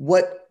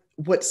what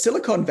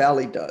Silicon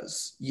Valley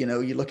does. You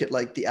know, you look at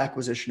like the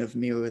acquisition of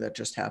Mirror that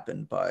just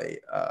happened by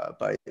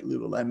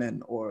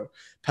Lululemon, or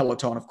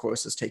Peloton, of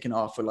course, has taken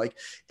off. Or like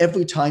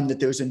every time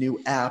that there's a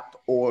new app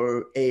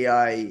or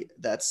AI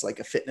that's like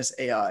a fitness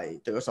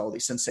AI, there's all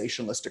these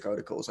sensationalistic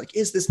articles like,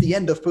 is this the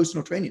end of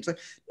personal training? It's like,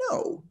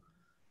 no.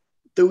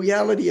 The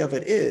reality of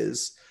it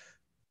is,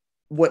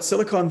 what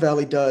Silicon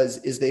Valley does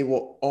is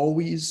they'll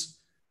always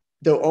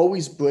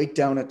break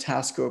down a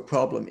task or a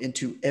problem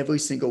into every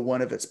single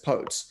one of its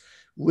parts,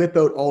 rip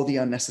out all the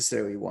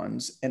unnecessary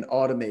ones, and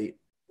automate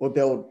or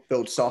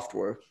build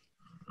software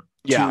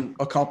to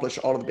accomplish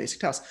all of the basic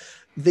tasks.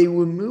 They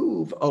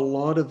remove a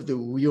lot of the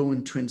real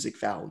intrinsic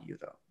value,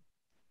 though.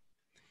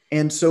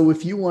 And so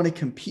if you want to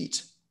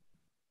compete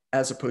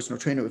as a personal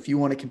trainer, if you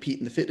want to compete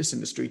in the fitness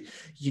industry,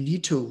 you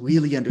need to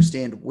really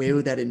understand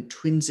where that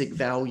intrinsic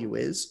value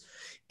is.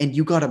 And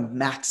you got to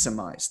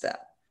maximize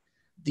that.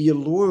 The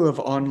allure of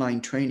online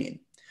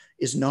training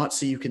is not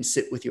so you can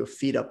sit with your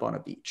feet up on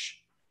a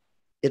beach.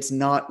 It's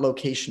not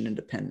location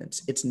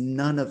independence. It's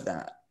none of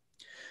that.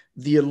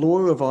 The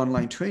allure of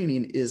online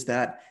training is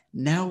that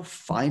now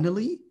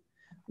finally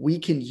we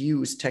can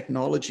use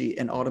technology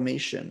and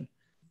automation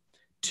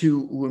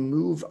to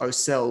remove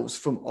ourselves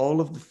from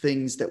all of the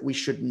things that we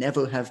should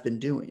never have been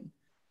doing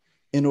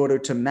in order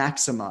to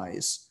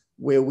maximize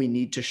where we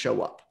need to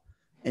show up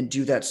and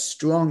do that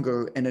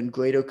stronger and in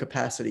greater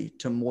capacity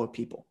to more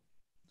people.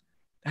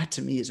 That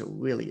to me is a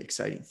really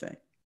exciting thing.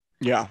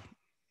 Yeah.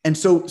 And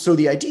so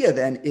the idea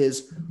then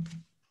is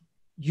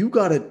you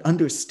got to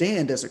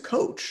understand as a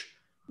coach,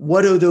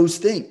 what are those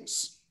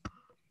things?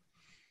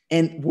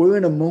 And we're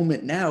in a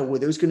moment now where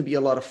there's going to be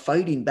a lot of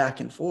fighting back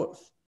and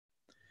forth.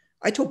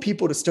 I told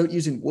people to start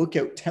using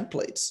workout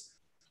templates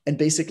and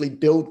basically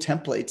build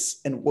templates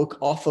and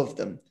work off of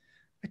them.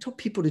 I told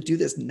people to do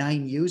this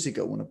 9 years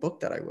ago in a book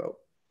that I wrote.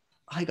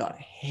 I got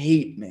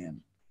hate,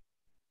 man.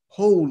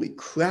 Holy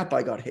crap,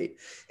 I got hate.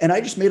 And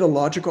I just made a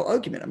logical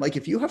argument. I'm like,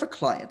 if you have a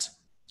client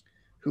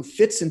who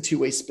fits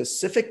into a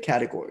specific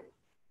category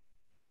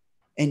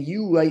and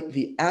you write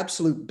the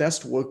absolute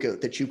best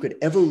workout that you could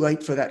ever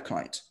write for that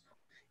client,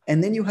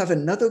 and then you have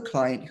another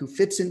client who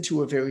fits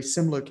into a very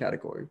similar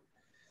category,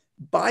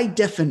 by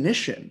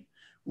definition,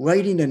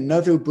 writing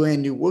another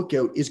brand new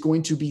workout is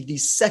going to be the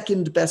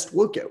second best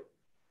workout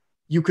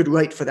you could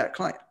write for that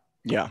client.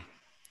 Yeah.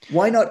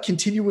 Why not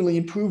continually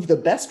improve the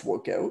best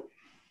workout,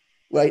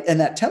 right? And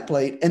that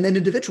template, and then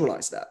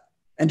individualize that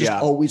and just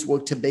always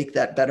work to make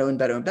that better and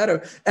better and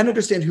better and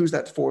understand who's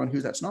that's for and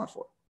who that's not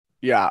for.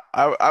 Yeah,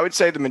 I would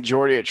say the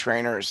majority of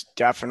trainers,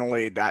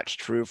 definitely that's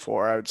true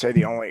for. I would say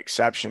the only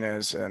exception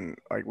is, and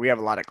like we have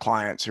a lot of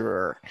clients who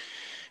are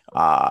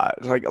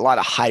like a lot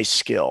of high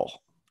skill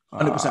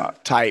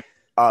 100%. Type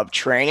of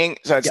training.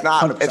 So it's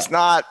not, 100%. it's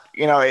not,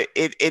 you know,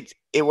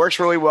 it works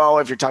really well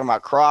if you're talking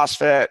about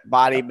CrossFit,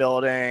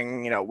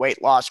 bodybuilding, you know,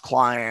 weight loss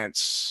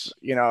clients,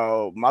 you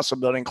know, muscle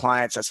building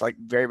clients. That's like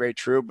very, very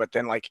true. But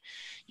then like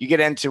you get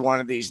into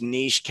one of these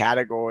niche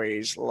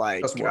categories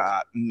like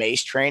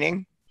mace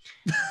training,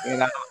 you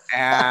know,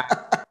 and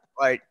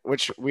like,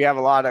 which we have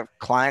a lot of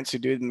clients who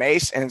do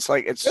mace, and it's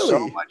like, it's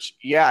so much,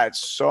 it's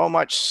so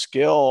much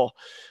skill,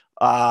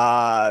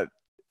 and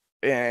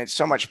it's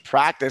so much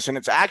practice, and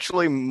it's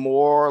actually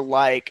more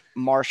like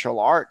martial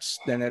arts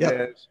than it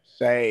is,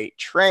 say,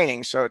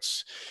 training. So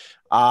it's,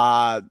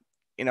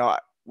 you know,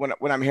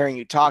 when I'm hearing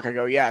you talk, I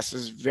go, yes,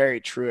 this is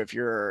very true. If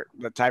you're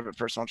the type of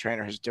personal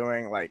trainer who's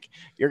doing like,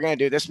 you're going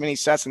to do this many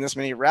sets and this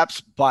many reps,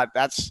 but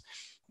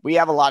we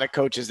have a lot of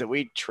coaches that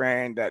we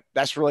train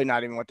that's really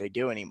not even what they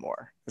do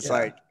anymore. It's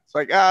like,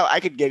 oh, I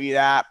could give you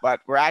that,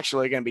 but we're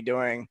actually going to be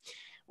doing,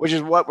 which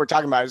is what we're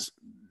talking about, is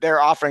they're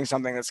offering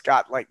something that's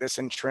got like this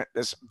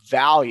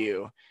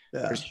value.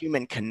 There's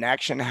human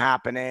connection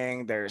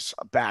happening. There's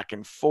a back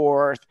and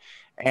forth,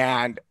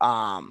 and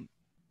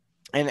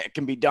it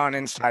can be done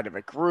inside of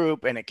a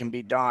group, and it can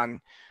be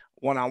done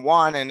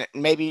one-on-one, and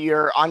maybe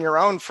you're on your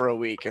own for a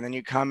week, and then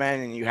you come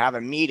in and you have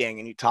a meeting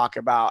and you talk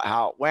about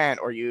how it went,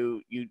 or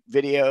you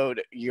videoed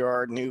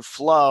your new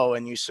flow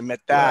and you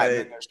submit that, and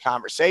then there's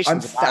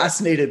conversations. I'm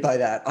fascinated by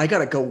that. I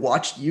gotta go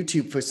watch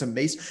YouTube for some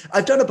mace.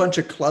 I've done a bunch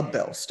of club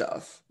bell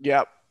stuff.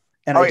 Yep.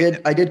 And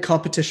I did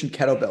competition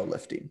kettlebell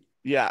lifting.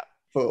 Yeah.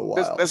 For a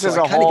while. This is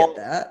a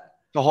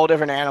whole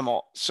different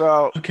animal.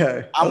 So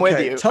I'm with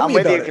you. I'm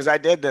with you because I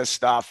did this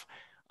stuff.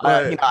 You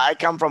know, I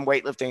come from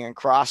weightlifting and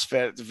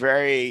CrossFit. It's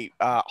very,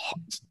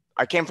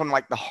 I came from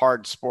like the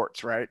hard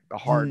sports, right? The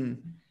hard,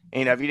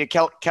 you know, if you did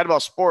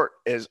kettlebell sport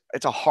it's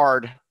a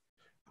hard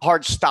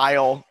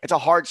style. It's a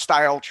hard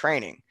style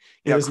training.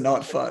 It is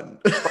not fun.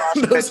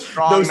 CrossFit,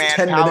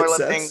 strongman,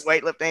 powerlifting,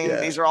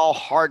 weightlifting. These are all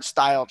hard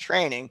style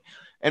training.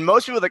 And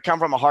most people that come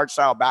from a hard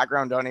style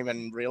background don't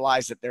even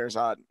realize that there's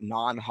a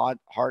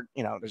non-hard,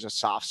 you know, there's a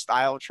soft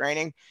style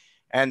training.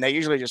 And they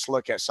usually just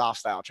look at soft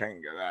style training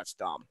and go, that's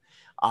dumb.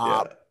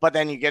 But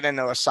then you get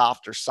into a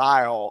softer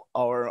style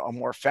or a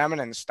more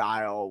feminine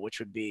style, which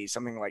would be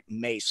something like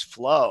mace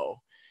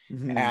flow.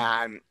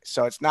 And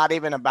so it's not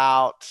even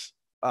about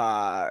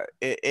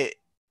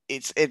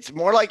it's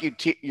more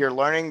like you're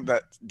learning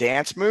the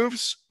dance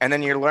moves, and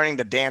then you're learning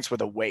to dance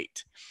with a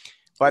weight.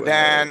 But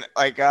then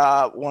like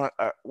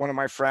one of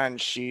my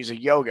friends, she's a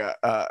yoga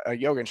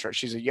instructor.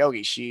 She's a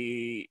yogi.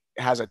 She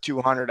has a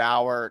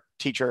 200-hour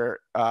teacher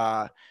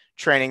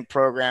training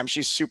program.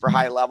 She's super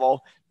high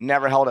level,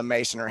 never held a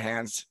mace in her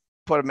hands,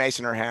 put a mace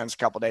in her hands a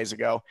couple of days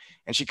ago.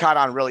 And she caught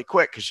on really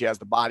quick because she has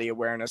the body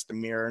awareness, the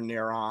mirror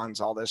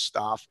neurons, all this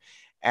stuff.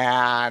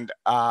 And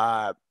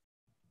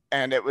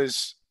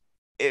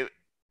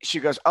she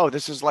goes, oh,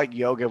 this is like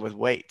yoga with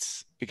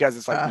weights, because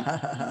it's like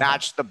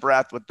match the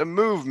breath with the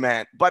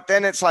movement. But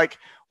then it's like,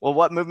 well,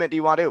 what movement do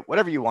you want to do?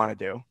 Whatever you want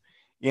to do,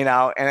 you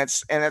know, and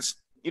it's,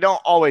 you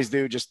don't always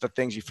do just the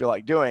things you feel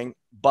like doing,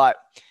 but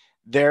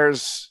there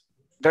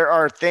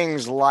are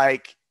things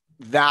like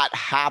that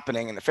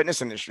happening in the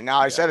fitness industry. Now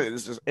I said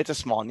it's a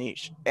small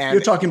niche, and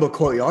you're talking about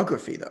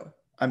choreography though.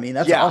 I mean,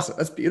 that's awesome.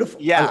 That's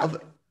beautiful. Yeah. I love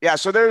it. Yeah.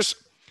 So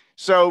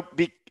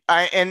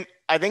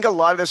I think a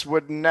lot of this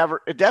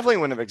it definitely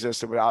wouldn't have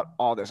existed without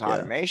all this Yeah.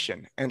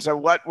 automation. And so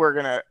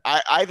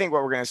I think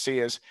what we're going to see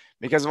is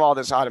because of all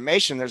this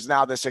automation, there's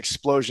now this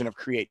explosion of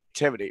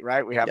creativity,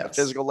 right? We have the Yes.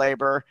 physical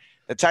labor,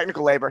 the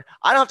technical labor.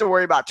 I don't have to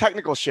worry about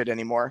technical shit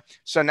anymore.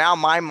 So now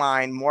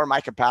more of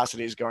my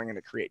capacity is going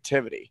into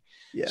creativity.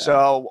 Yeah.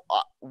 So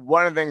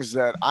one of the things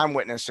that I'm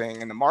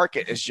witnessing in the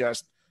market is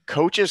just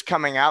coaches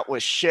coming out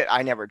with shit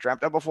I never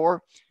dreamt of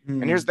before.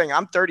 And here's the thing,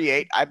 I'm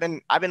 38. I've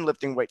been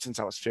lifting weights since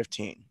I was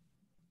 15.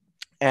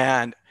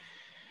 And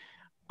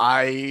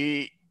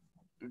I've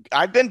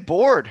been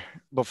bored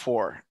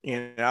before,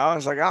 I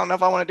was like, I don't know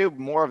if I want to do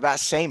more of that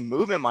same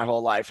movement my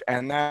whole life.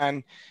 And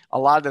then a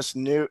lot of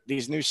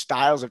these new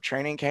styles of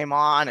training came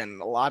on,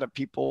 and a lot of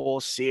people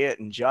see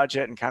it and judge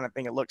it and kind of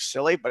think it looks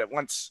silly. But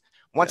once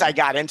I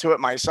got into it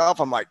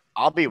myself, I'm like,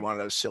 I'll be one of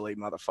those silly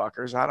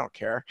motherfuckers. I don't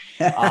care.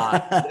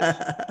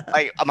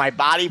 Like my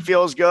body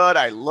feels good.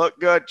 I look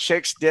good.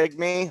 Chicks dig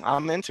me.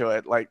 I'm into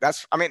it. Like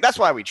that's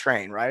why we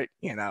train, right?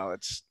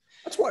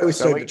 That's why we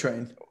started to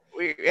train.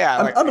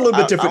 I'm a little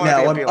bit different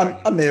now.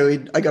 I'm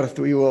married. I got a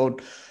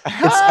 3-year-old.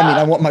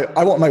 I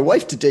want my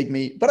wife to dig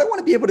me, but I want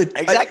to be able to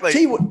exactly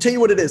tell you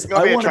what it is.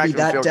 I want to be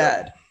that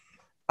dad.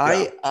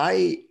 Yeah.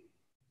 I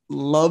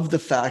love the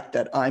fact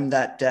that I'm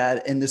that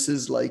dad, and this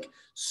is like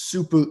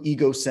super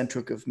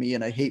egocentric of me,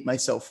 and I hate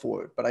myself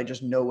for it, but I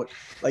just know it.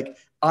 Like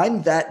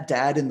I'm that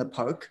dad in the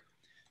park,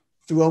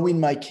 throwing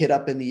my kid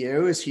up in the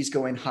air as he's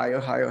going higher,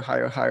 higher,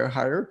 higher, higher,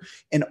 higher,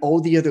 and all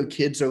the other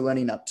kids are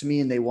running up to me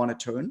and they want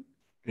to turn.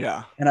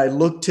 Yeah. And I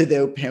look to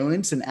their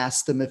parents and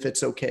ask them if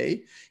it's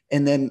okay.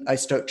 And then I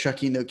start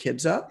chucking their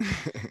kids up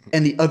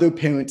and the other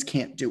parents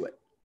can't do it.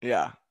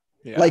 Yeah.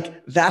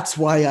 Like that's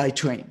why I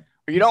train.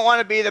 You don't want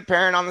to be the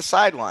parent on the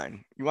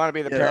sideline. You want to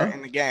be the parent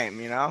in the game,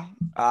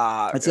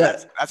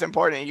 That's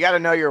important. You got to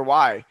know your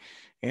why,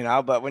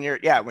 but when you're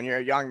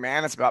a young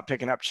man, it's about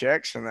picking up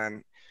chicks, and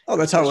then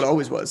that's how it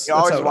always was.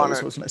 That's how it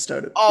always was when I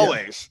started.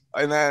 Always.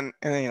 Yeah. And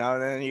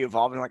then you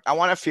evolve and like, I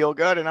want to feel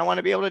good and I want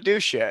to be able to do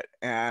shit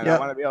and I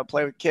want to be able to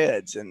play with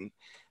kids and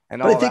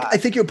all that. I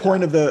think your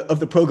point of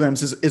the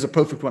programs is a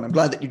perfect one. I'm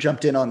glad that you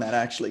jumped in on that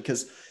actually,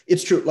 because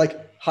it's true.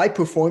 Like high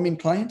performing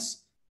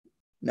clients,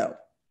 no,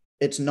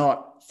 it's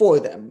not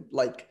for them.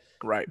 Like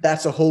right.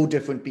 That's a whole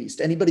different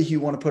beast. Anybody who you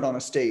want to put on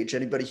a stage,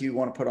 anybody who you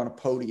want to put on a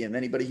podium,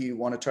 anybody who you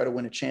want to try to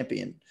win a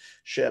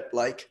championship,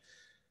 like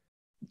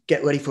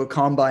get ready for a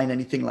combine,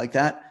 anything like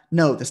that.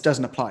 No, this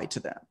doesn't apply to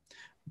them.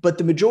 But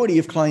the majority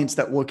of clients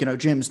that work in our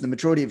gyms, the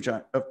majority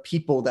of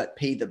people that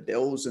pay the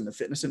bills in the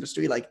fitness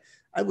industry, like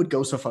I would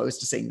go so far as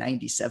to say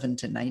 97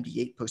 to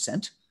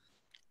 98%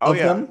 of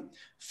them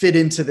fit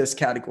into this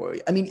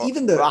category. I mean,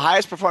 even the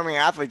highest performing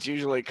athletes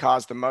usually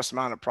cause the most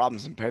amount of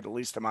problems and pay the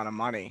least amount of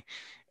money.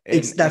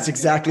 That's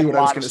exactly what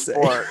I was going to say.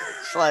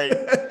 It's like,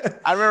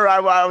 I remember I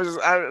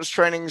was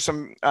training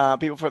some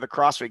people for the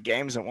CrossFit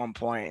Games at one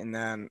point, and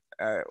then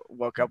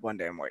woke up one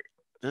day, I'm like,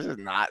 this is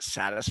not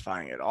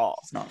satisfying at all.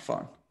 It's not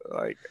fun.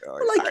 Like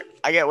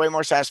I get way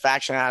more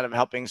satisfaction out of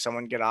helping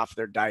someone get off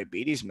their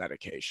diabetes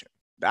medication.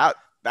 That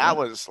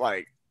was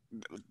like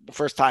the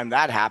first time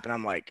that happened.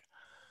 I'm like,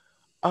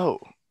 oh,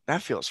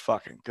 that feels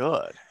fucking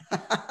good.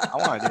 I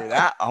want to do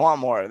that. I want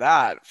more of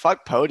that.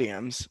 Fuck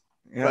podiums.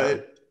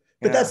 Right.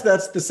 But that's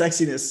the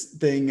sexiness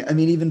thing. I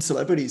mean, even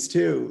celebrities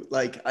too.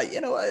 Like,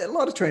 a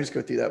lot of trainers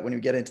go through that when we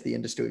get into the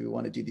industry. We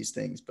want to do these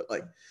things, but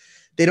like,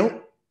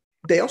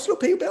 they also don't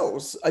pay your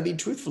bills. I mean,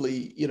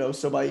 truthfully,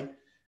 so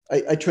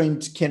I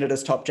trained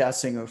Canada's top jazz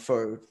singer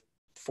for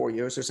 4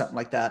 years or something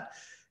like that.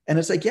 And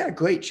it's like, yeah,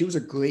 great. She was a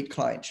great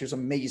client. She was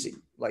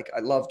amazing. Like I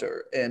loved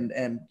her. And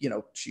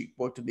she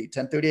worked with me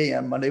 10:30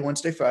 a.m. Monday,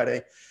 Wednesday,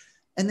 Friday.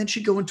 And then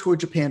she'd go and tour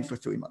Japan for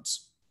 3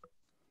 months.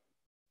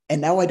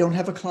 And now I don't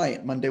have a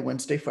client Monday,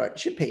 Wednesday, Friday.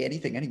 She didn't pay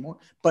anything anymore.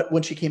 But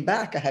when she came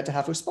back, I had to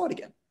have her spot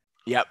again.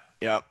 Yep.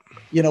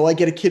 I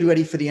get a kid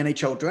ready for the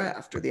NHL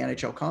draft or the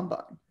NHL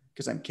combine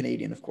because I'm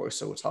Canadian, of course,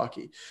 so it's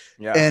hockey.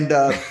 Yeah.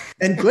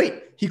 And great.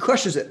 He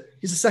crushes it.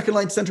 He's a second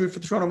line center for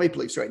the Toronto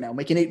Maple Leafs right now,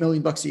 making $8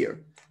 million a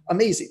year.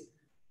 Amazing.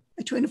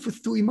 I trained him for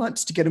 3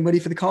 months to get him ready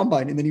for the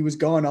combine, and then he was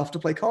gone off to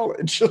play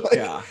college. Then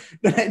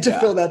I had to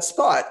fill that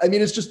spot. I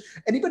mean, it's just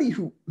anybody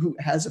who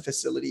has a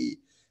facility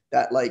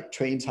that like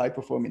trains high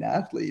performing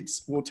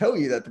athletes will tell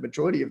you that the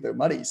majority of their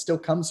money still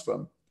comes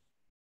from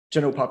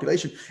general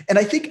population. And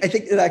I think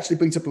it actually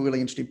brings up a really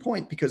interesting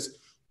point, because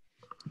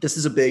this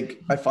is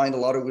I find a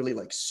lot of really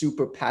like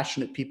super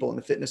passionate people in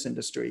the fitness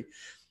industry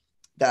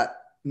that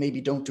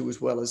maybe don't do as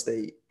well as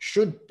they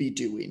should be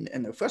doing,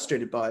 and they're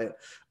frustrated by it.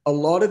 A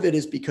lot of it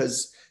is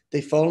because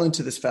they fall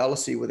into this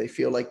fallacy where they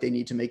feel like they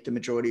need to make the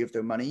majority of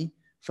their money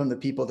from the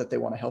people that they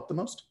want to help the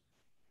most.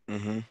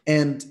 Mm-hmm.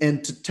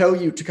 And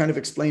to kind of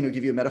explain or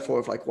give you a metaphor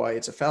of like why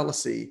it's a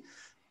fallacy.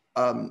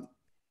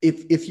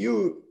 If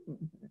you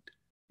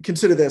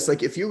consider this,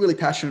 like if you're really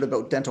passionate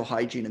about dental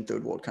hygiene in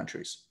third world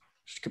countries,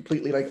 just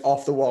completely like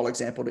off the wall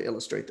example to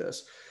illustrate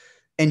this,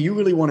 and you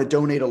really want to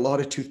donate a lot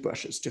of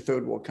toothbrushes to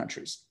third world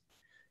countries,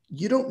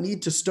 you don't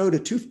need to start a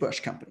toothbrush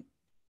company.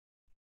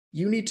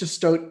 You need to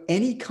start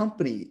any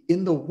company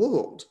in the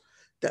world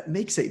that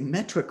makes a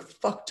metric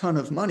fuck ton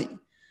of money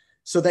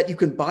so that you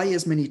can buy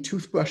as many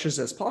toothbrushes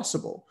as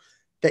possible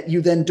that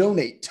you then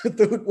donate to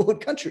third world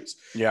countries,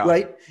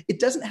 right? It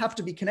doesn't have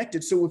to be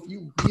connected. So if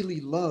you really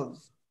love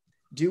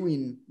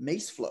doing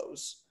mace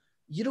flows,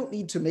 you don't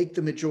need to make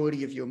the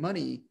majority of your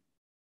money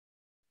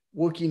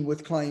working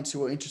with clients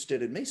who are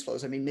interested in mace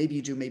flows. I mean, maybe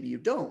you do, maybe you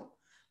don't,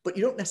 but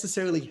you don't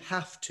necessarily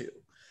have to.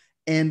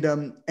 And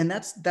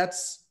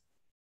that's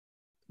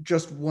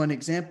just one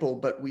example,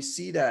 but we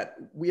see that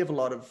we have a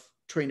lot of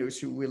trainers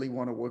who really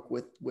want to work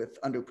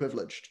with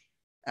underprivileged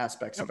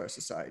aspects of our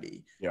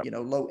society,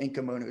 low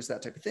income earners,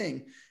 that type of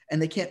thing,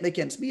 and they can't make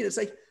ends meet. It's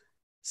like,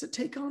 so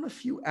take on a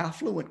few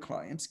affluent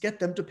clients, get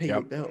them to pay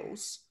your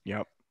bills,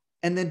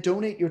 and then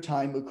donate your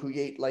time or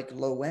create like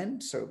low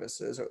end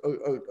services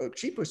or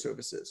cheaper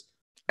services.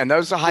 And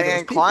those high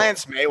end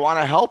clients may want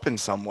to help in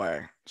some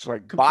way. It's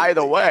like, by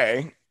the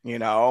way,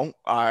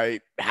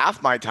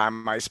 half my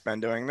time I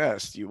spend doing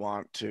this. Do you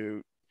want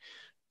to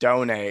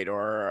donate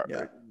or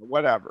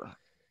whatever?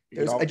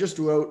 I just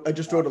wrote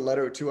a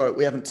letter to our,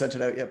 we haven't sent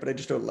it out yet, but I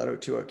just wrote a letter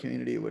to our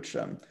community, which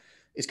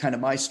is kind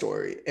of my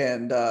story.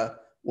 And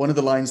one of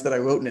the lines that I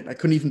wrote in it, I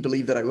couldn't even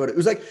believe that I wrote it. It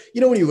was like,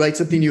 when you write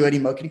something, you're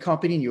writing marketing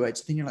copy and you write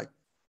something, you're like,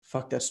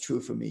 fuck, that's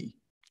true for me.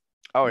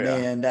 Oh yeah.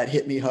 Man, that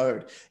hit me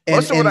hard.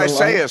 Most of what I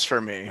say is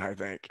for me, I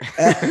think.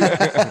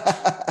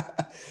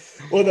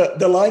 Well,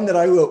 the line that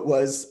I wrote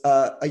was,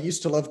 I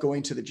used to love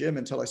going to the gym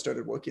until I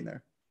started working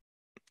there.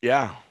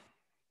 Yeah.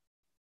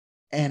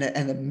 And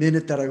the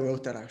minute that I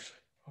wrote that, I was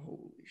like,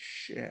 holy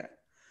shit.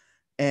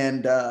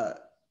 And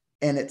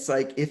it's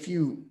like, if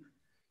you,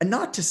 and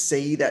not to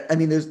say that, I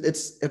mean,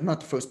 I'm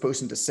not the first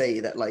person to say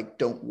that, like,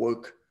 don't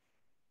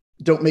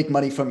make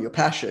money from your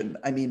passion.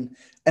 I mean,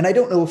 and I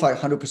don't know if I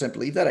 100%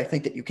 believe that. I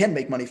think that you can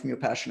make money from your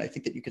passion. I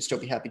think that you can still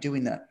be happy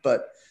doing that.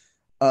 But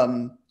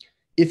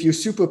if you're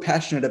super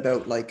passionate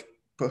about, like,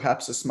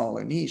 perhaps a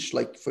smaller niche,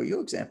 like for your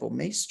example,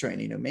 mace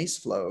training or mace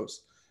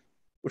flows,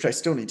 which I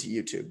still need to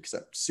YouTube because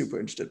I'm super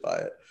interested by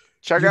it.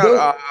 Check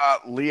out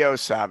Leo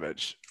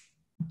Savage.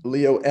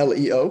 Leo,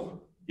 Leo?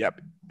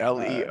 Yep.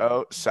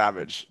 Leo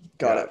Savage.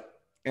 Got it.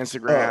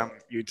 Instagram,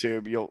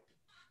 YouTube,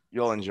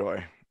 you'll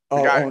enjoy.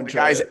 The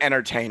guy's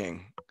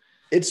entertaining.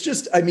 It's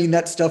just, I mean,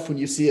 that stuff when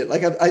you see it,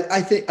 like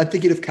I think I'm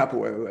thinking of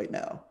capoeira right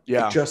now.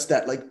 Yeah. Like just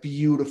that like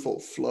beautiful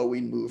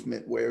flowing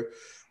movement where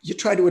you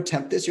try to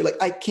attempt this, you're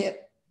like, I can't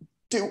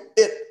do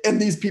it.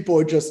 And these people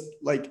are just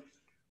like,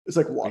 it's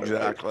like water.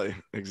 Exactly.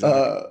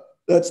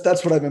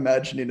 That's what I'm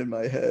imagining in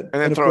my head.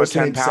 And then throw a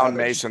 10-pound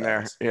mace in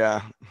there.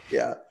 Yeah.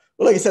 Yeah.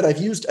 Well, like I said,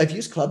 I've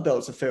used club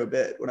bells a fair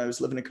bit when I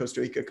was living in Costa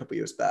Rica a couple of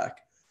years back.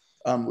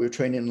 We were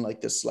training in like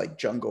this like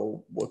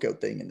jungle workout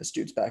thing in this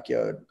dude's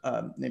backyard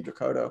named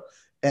Ricardo.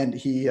 And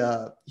he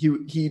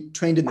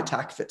trained in the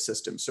TAC Fit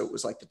system. So it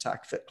was like the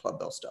TAC Fit club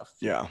bell stuff.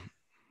 Yeah.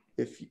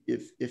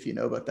 If you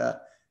know about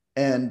that.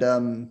 And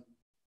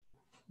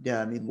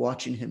I mean,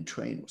 watching him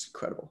train was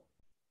incredible.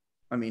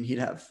 I mean, he'd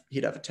have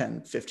a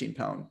 10, 15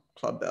 pound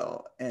club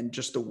bell, and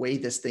just the way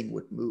this thing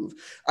would move.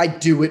 I'd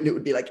do it and it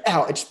would be like,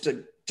 ow, I'd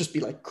just be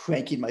like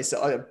cranking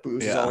myself. I have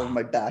bruises all over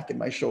my back and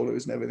my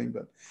shoulders and everything.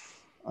 But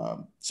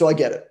so I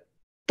get it.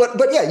 But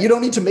yeah, you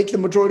don't need to make the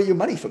majority of your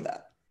money from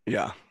that.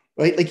 Yeah.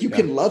 Right? Like you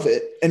can love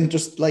it and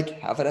just like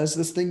have it as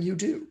this thing you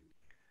do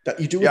that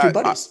you do with your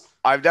buddies.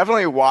 I've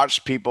definitely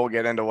watched people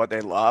get into what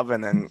they love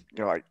and then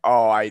you're like,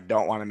 oh, I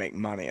don't want to make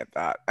money at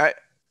that.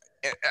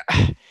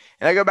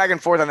 And I go back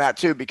and forth on that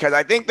too, because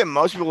I think that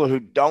most people who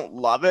don't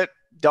love it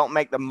don't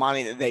make the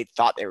money that they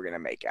thought they were going to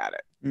make at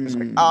it. It's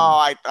like,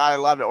 oh, I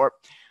love it.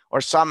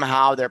 Or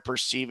somehow they're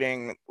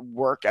perceiving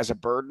work as a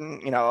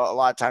burden. A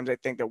lot of times I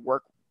think that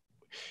work,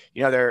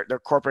 their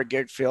corporate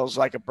gig feels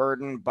like a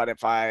burden, but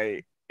if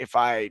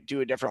I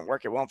do a different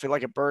work, it won't feel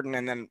like a burden.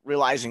 And then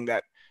realizing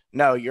that,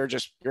 no, your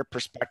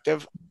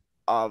perspective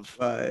of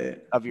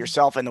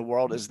yourself in the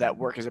world is that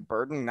work is a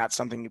burden. And that's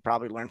something you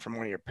probably learned from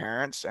one of your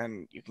parents,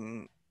 and you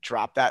can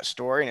drop that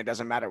story and it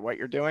doesn't matter what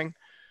you're doing.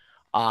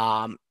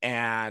 But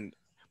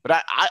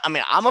I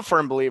mean, I'm a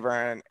firm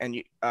believer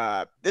in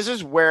this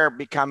is where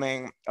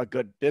becoming a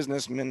good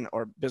businessman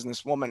or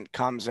businesswoman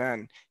comes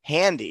in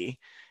handy,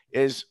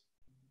 is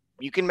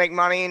you can make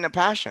money in a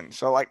passion.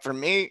 So like for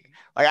me,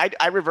 like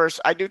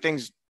I do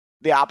things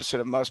the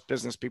opposite of most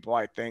business people.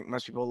 I think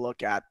most people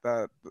look at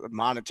the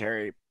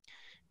monetary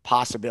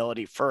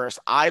possibility first.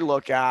 I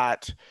look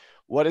at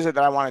what is it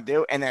that I want to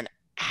do, and then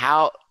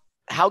how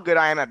good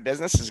I am at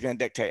business is going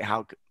to dictate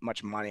how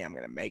much money I'm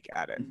going to make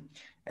at it.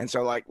 And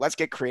so like, let's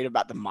get creative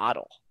about the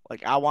model.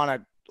 Like I want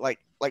to like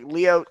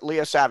Leo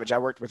Savage. I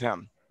worked with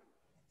him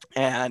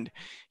and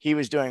he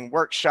was doing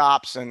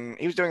workshops and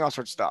he was doing all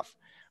sorts of stuff.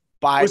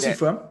 Where's he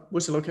from?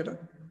 Where's he located?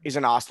 He's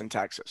in Austin,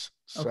 Texas.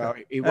 So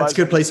okay. That's a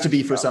good place to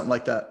be for something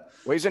like that.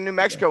 Well, he's in New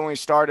Mexico when we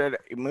started.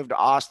 He moved to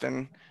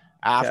Austin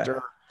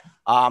after.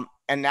 Okay.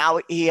 And now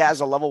he has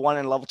a level 1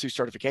 and level 2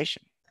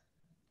 certification.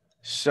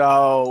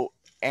 So,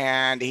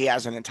 and he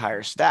has an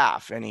entire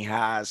staff, and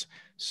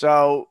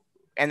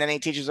and then he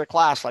teaches a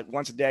class like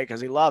once a day because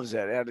he loves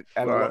it at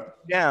a Right. local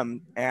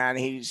gym, and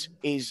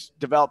he's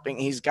developing.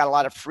 He's got a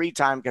lot of free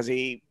time because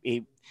he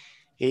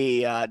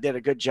did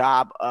a good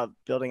job of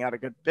building out a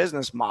good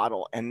business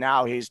model, and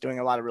now he's doing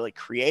a lot of really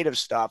creative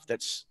stuff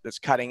that's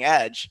cutting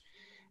edge,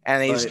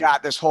 and he's Right.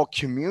 got this whole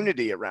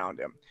community around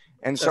him.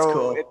 And That's so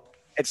cool.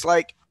 it's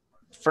like,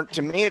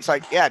 to me, it's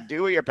like, yeah,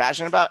 do what you're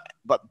passionate about,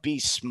 but be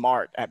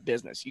smart at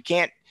business. You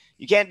can't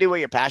do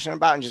what you're passionate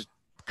about and just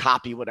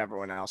copy what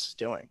everyone else is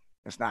doing.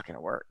 It's not going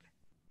to work.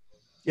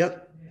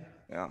 Yep.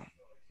 Yeah.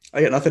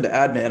 I got nothing to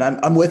add, man.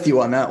 I'm with you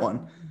on that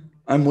one.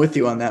 I'm with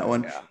you on that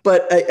one. Yeah.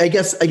 But I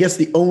guess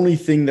the only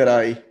thing that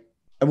I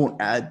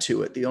won't add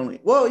to it.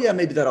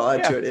 Maybe that I'll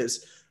add to it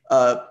is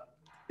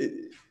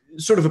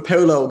sort of a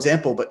parallel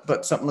example,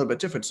 but something a little bit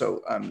different.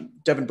 So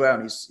Devin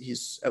Brown,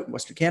 he's out in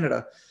Western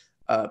Canada,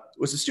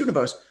 was a student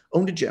of ours,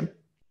 owned a gym,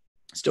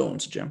 still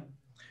owns a gym.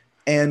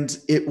 And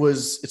it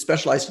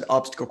specialized in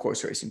obstacle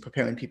course racing,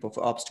 preparing people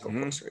for obstacle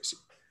course racing.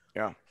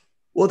 Yeah.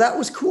 Well, that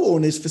was cool.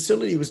 And his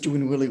facility was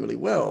doing really, really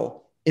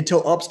well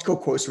until obstacle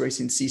course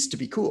racing ceased to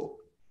be cool.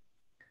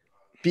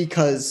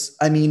 Because,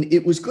 I mean,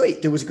 it was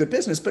great. There was a good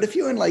business. But if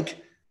you're in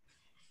like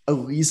a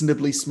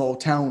reasonably small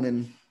town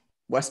in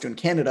Western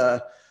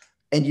Canada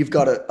and you've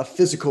got a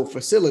physical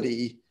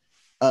facility,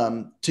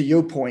 to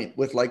your point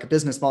with like a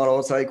business model,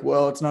 it's like,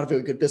 well, it's not a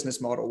very good business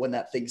model when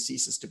that thing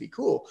ceases to be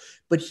cool.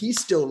 But he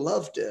still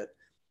loved it.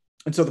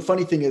 And so the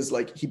funny thing is,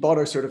 like, he bought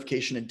our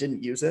certification and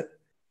didn't use it.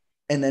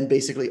 And then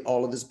basically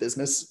all of his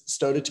business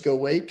started to go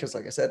away because,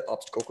 like I said,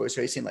 obstacle course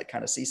racing like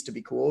kind of ceased to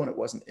be cool and it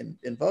wasn't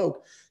in vogue.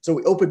 So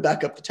we opened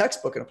back up the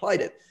textbook and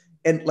applied it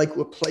and like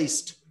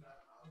replaced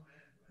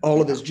all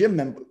of his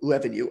gym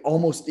revenue.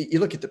 Almost, you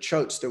look at the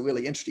charts, they're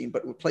really interesting,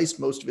 but replaced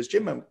most of his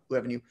gym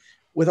revenue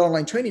with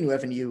online training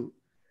revenue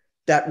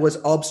that was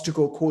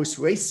obstacle course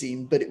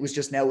racing, but it was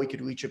just now we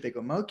could reach a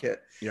bigger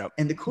market. Yep.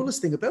 And the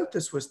coolest thing about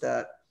this was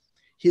that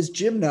his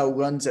gym now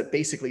runs at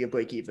basically a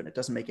break even. It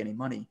doesn't make any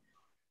money.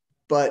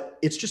 But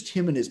it's just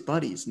him and his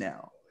buddies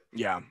now.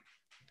 Yeah.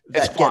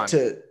 That get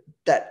to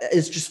that.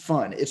 It's just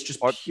fun. It's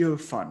just pure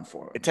fun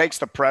for him. It takes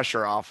the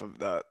pressure off of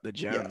the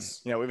gym.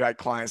 Yes. You know, we've had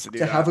clients to do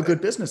to that. have a good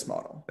business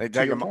model. They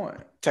take them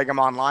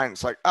online.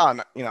 It's like, oh,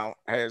 you know,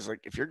 hey, it's like,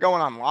 if you're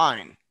going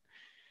online,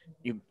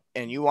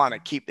 you want to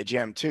keep the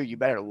gym too, you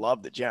better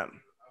love the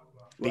gym,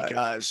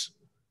 because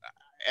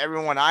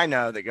everyone I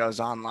know that goes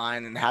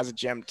online and has a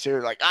gym too,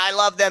 like, I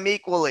love them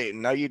equally.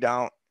 No, you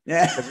don't.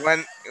 Yeah. Because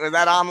when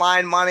that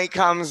online money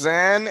comes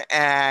in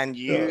and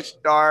you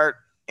start,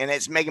 and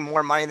it's making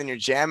more money than your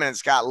gym, and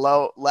it's got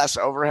less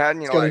overhead,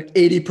 and you're like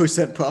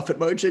 80% profit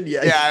margin.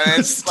 Yeah. Yeah.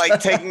 And it's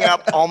like taking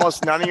up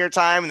almost none of your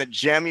time in the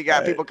gym. You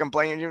got people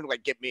complaining,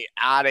 like, get me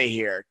out of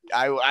here.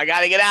 I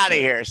got to get out of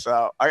here.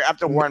 So I have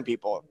to warn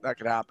people that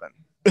could happen.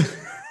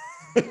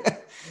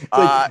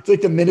 It's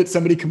like the minute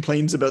somebody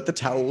complains about the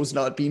towels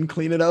not being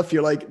clean enough,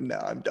 you're like, no,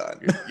 I'm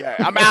done. Yeah,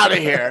 I'm out of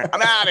here.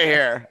 I'm out of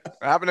here. It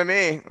happened to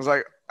me. It was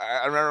like,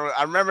 I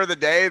remember the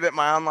day that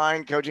my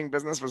online coaching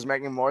business was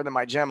making more than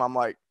my gym. I'm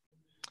like,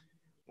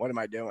 what am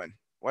I doing?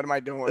 What am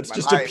I doing with it's my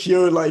just life? A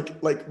pure like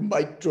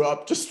mic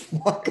drop, just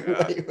walk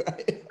away.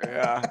 Right?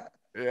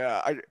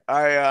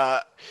 Yeah.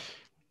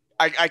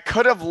 I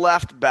could have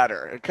left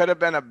better. It could have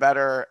been a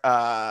better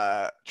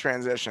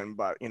transition,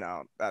 but you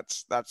know,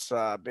 that's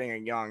being a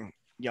young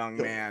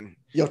man.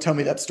 You'll tell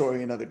me that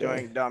story another day.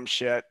 Doing dumb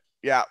shit.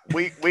 Yeah,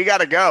 we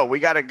gotta go. We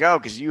gotta go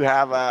because you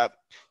have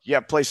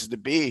places to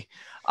be.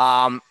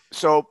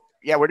 So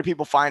yeah, where do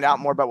people find out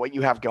more about what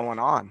you have going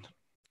on?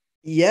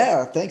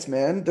 Yeah, thanks,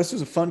 man. This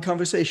was a fun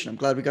conversation. I'm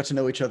glad we got to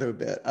know each other a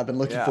bit. I've been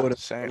looking forward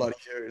to a lot of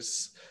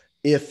years.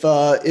 If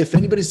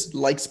anybody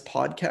likes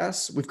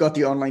podcasts, we've got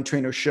the Online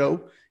Trainer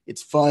Show.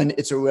 It's fun,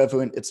 it's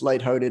irreverent, it's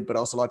lighthearted, but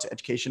also lots of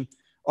education.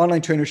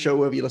 Online Trainer Show,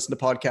 wherever you listen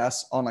to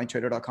podcasts,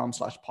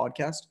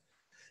 onlinetrainer.com/podcast.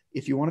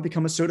 If you want to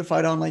become a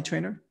certified online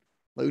trainer,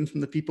 learn from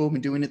the people who've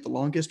been doing it the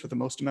longest with the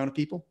most amount of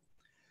people,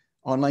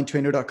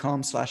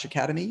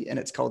 onlinetrainer.com/academy, and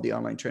it's called the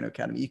Online Trainer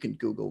Academy. You can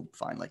Google,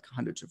 find like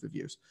hundreds of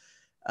reviews.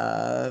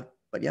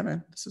 But yeah,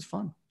 man, this is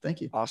fun.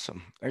 Thank you.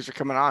 Awesome. Thanks for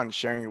coming on and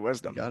sharing your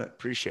wisdom. Got it.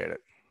 Appreciate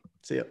it.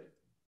 See ya.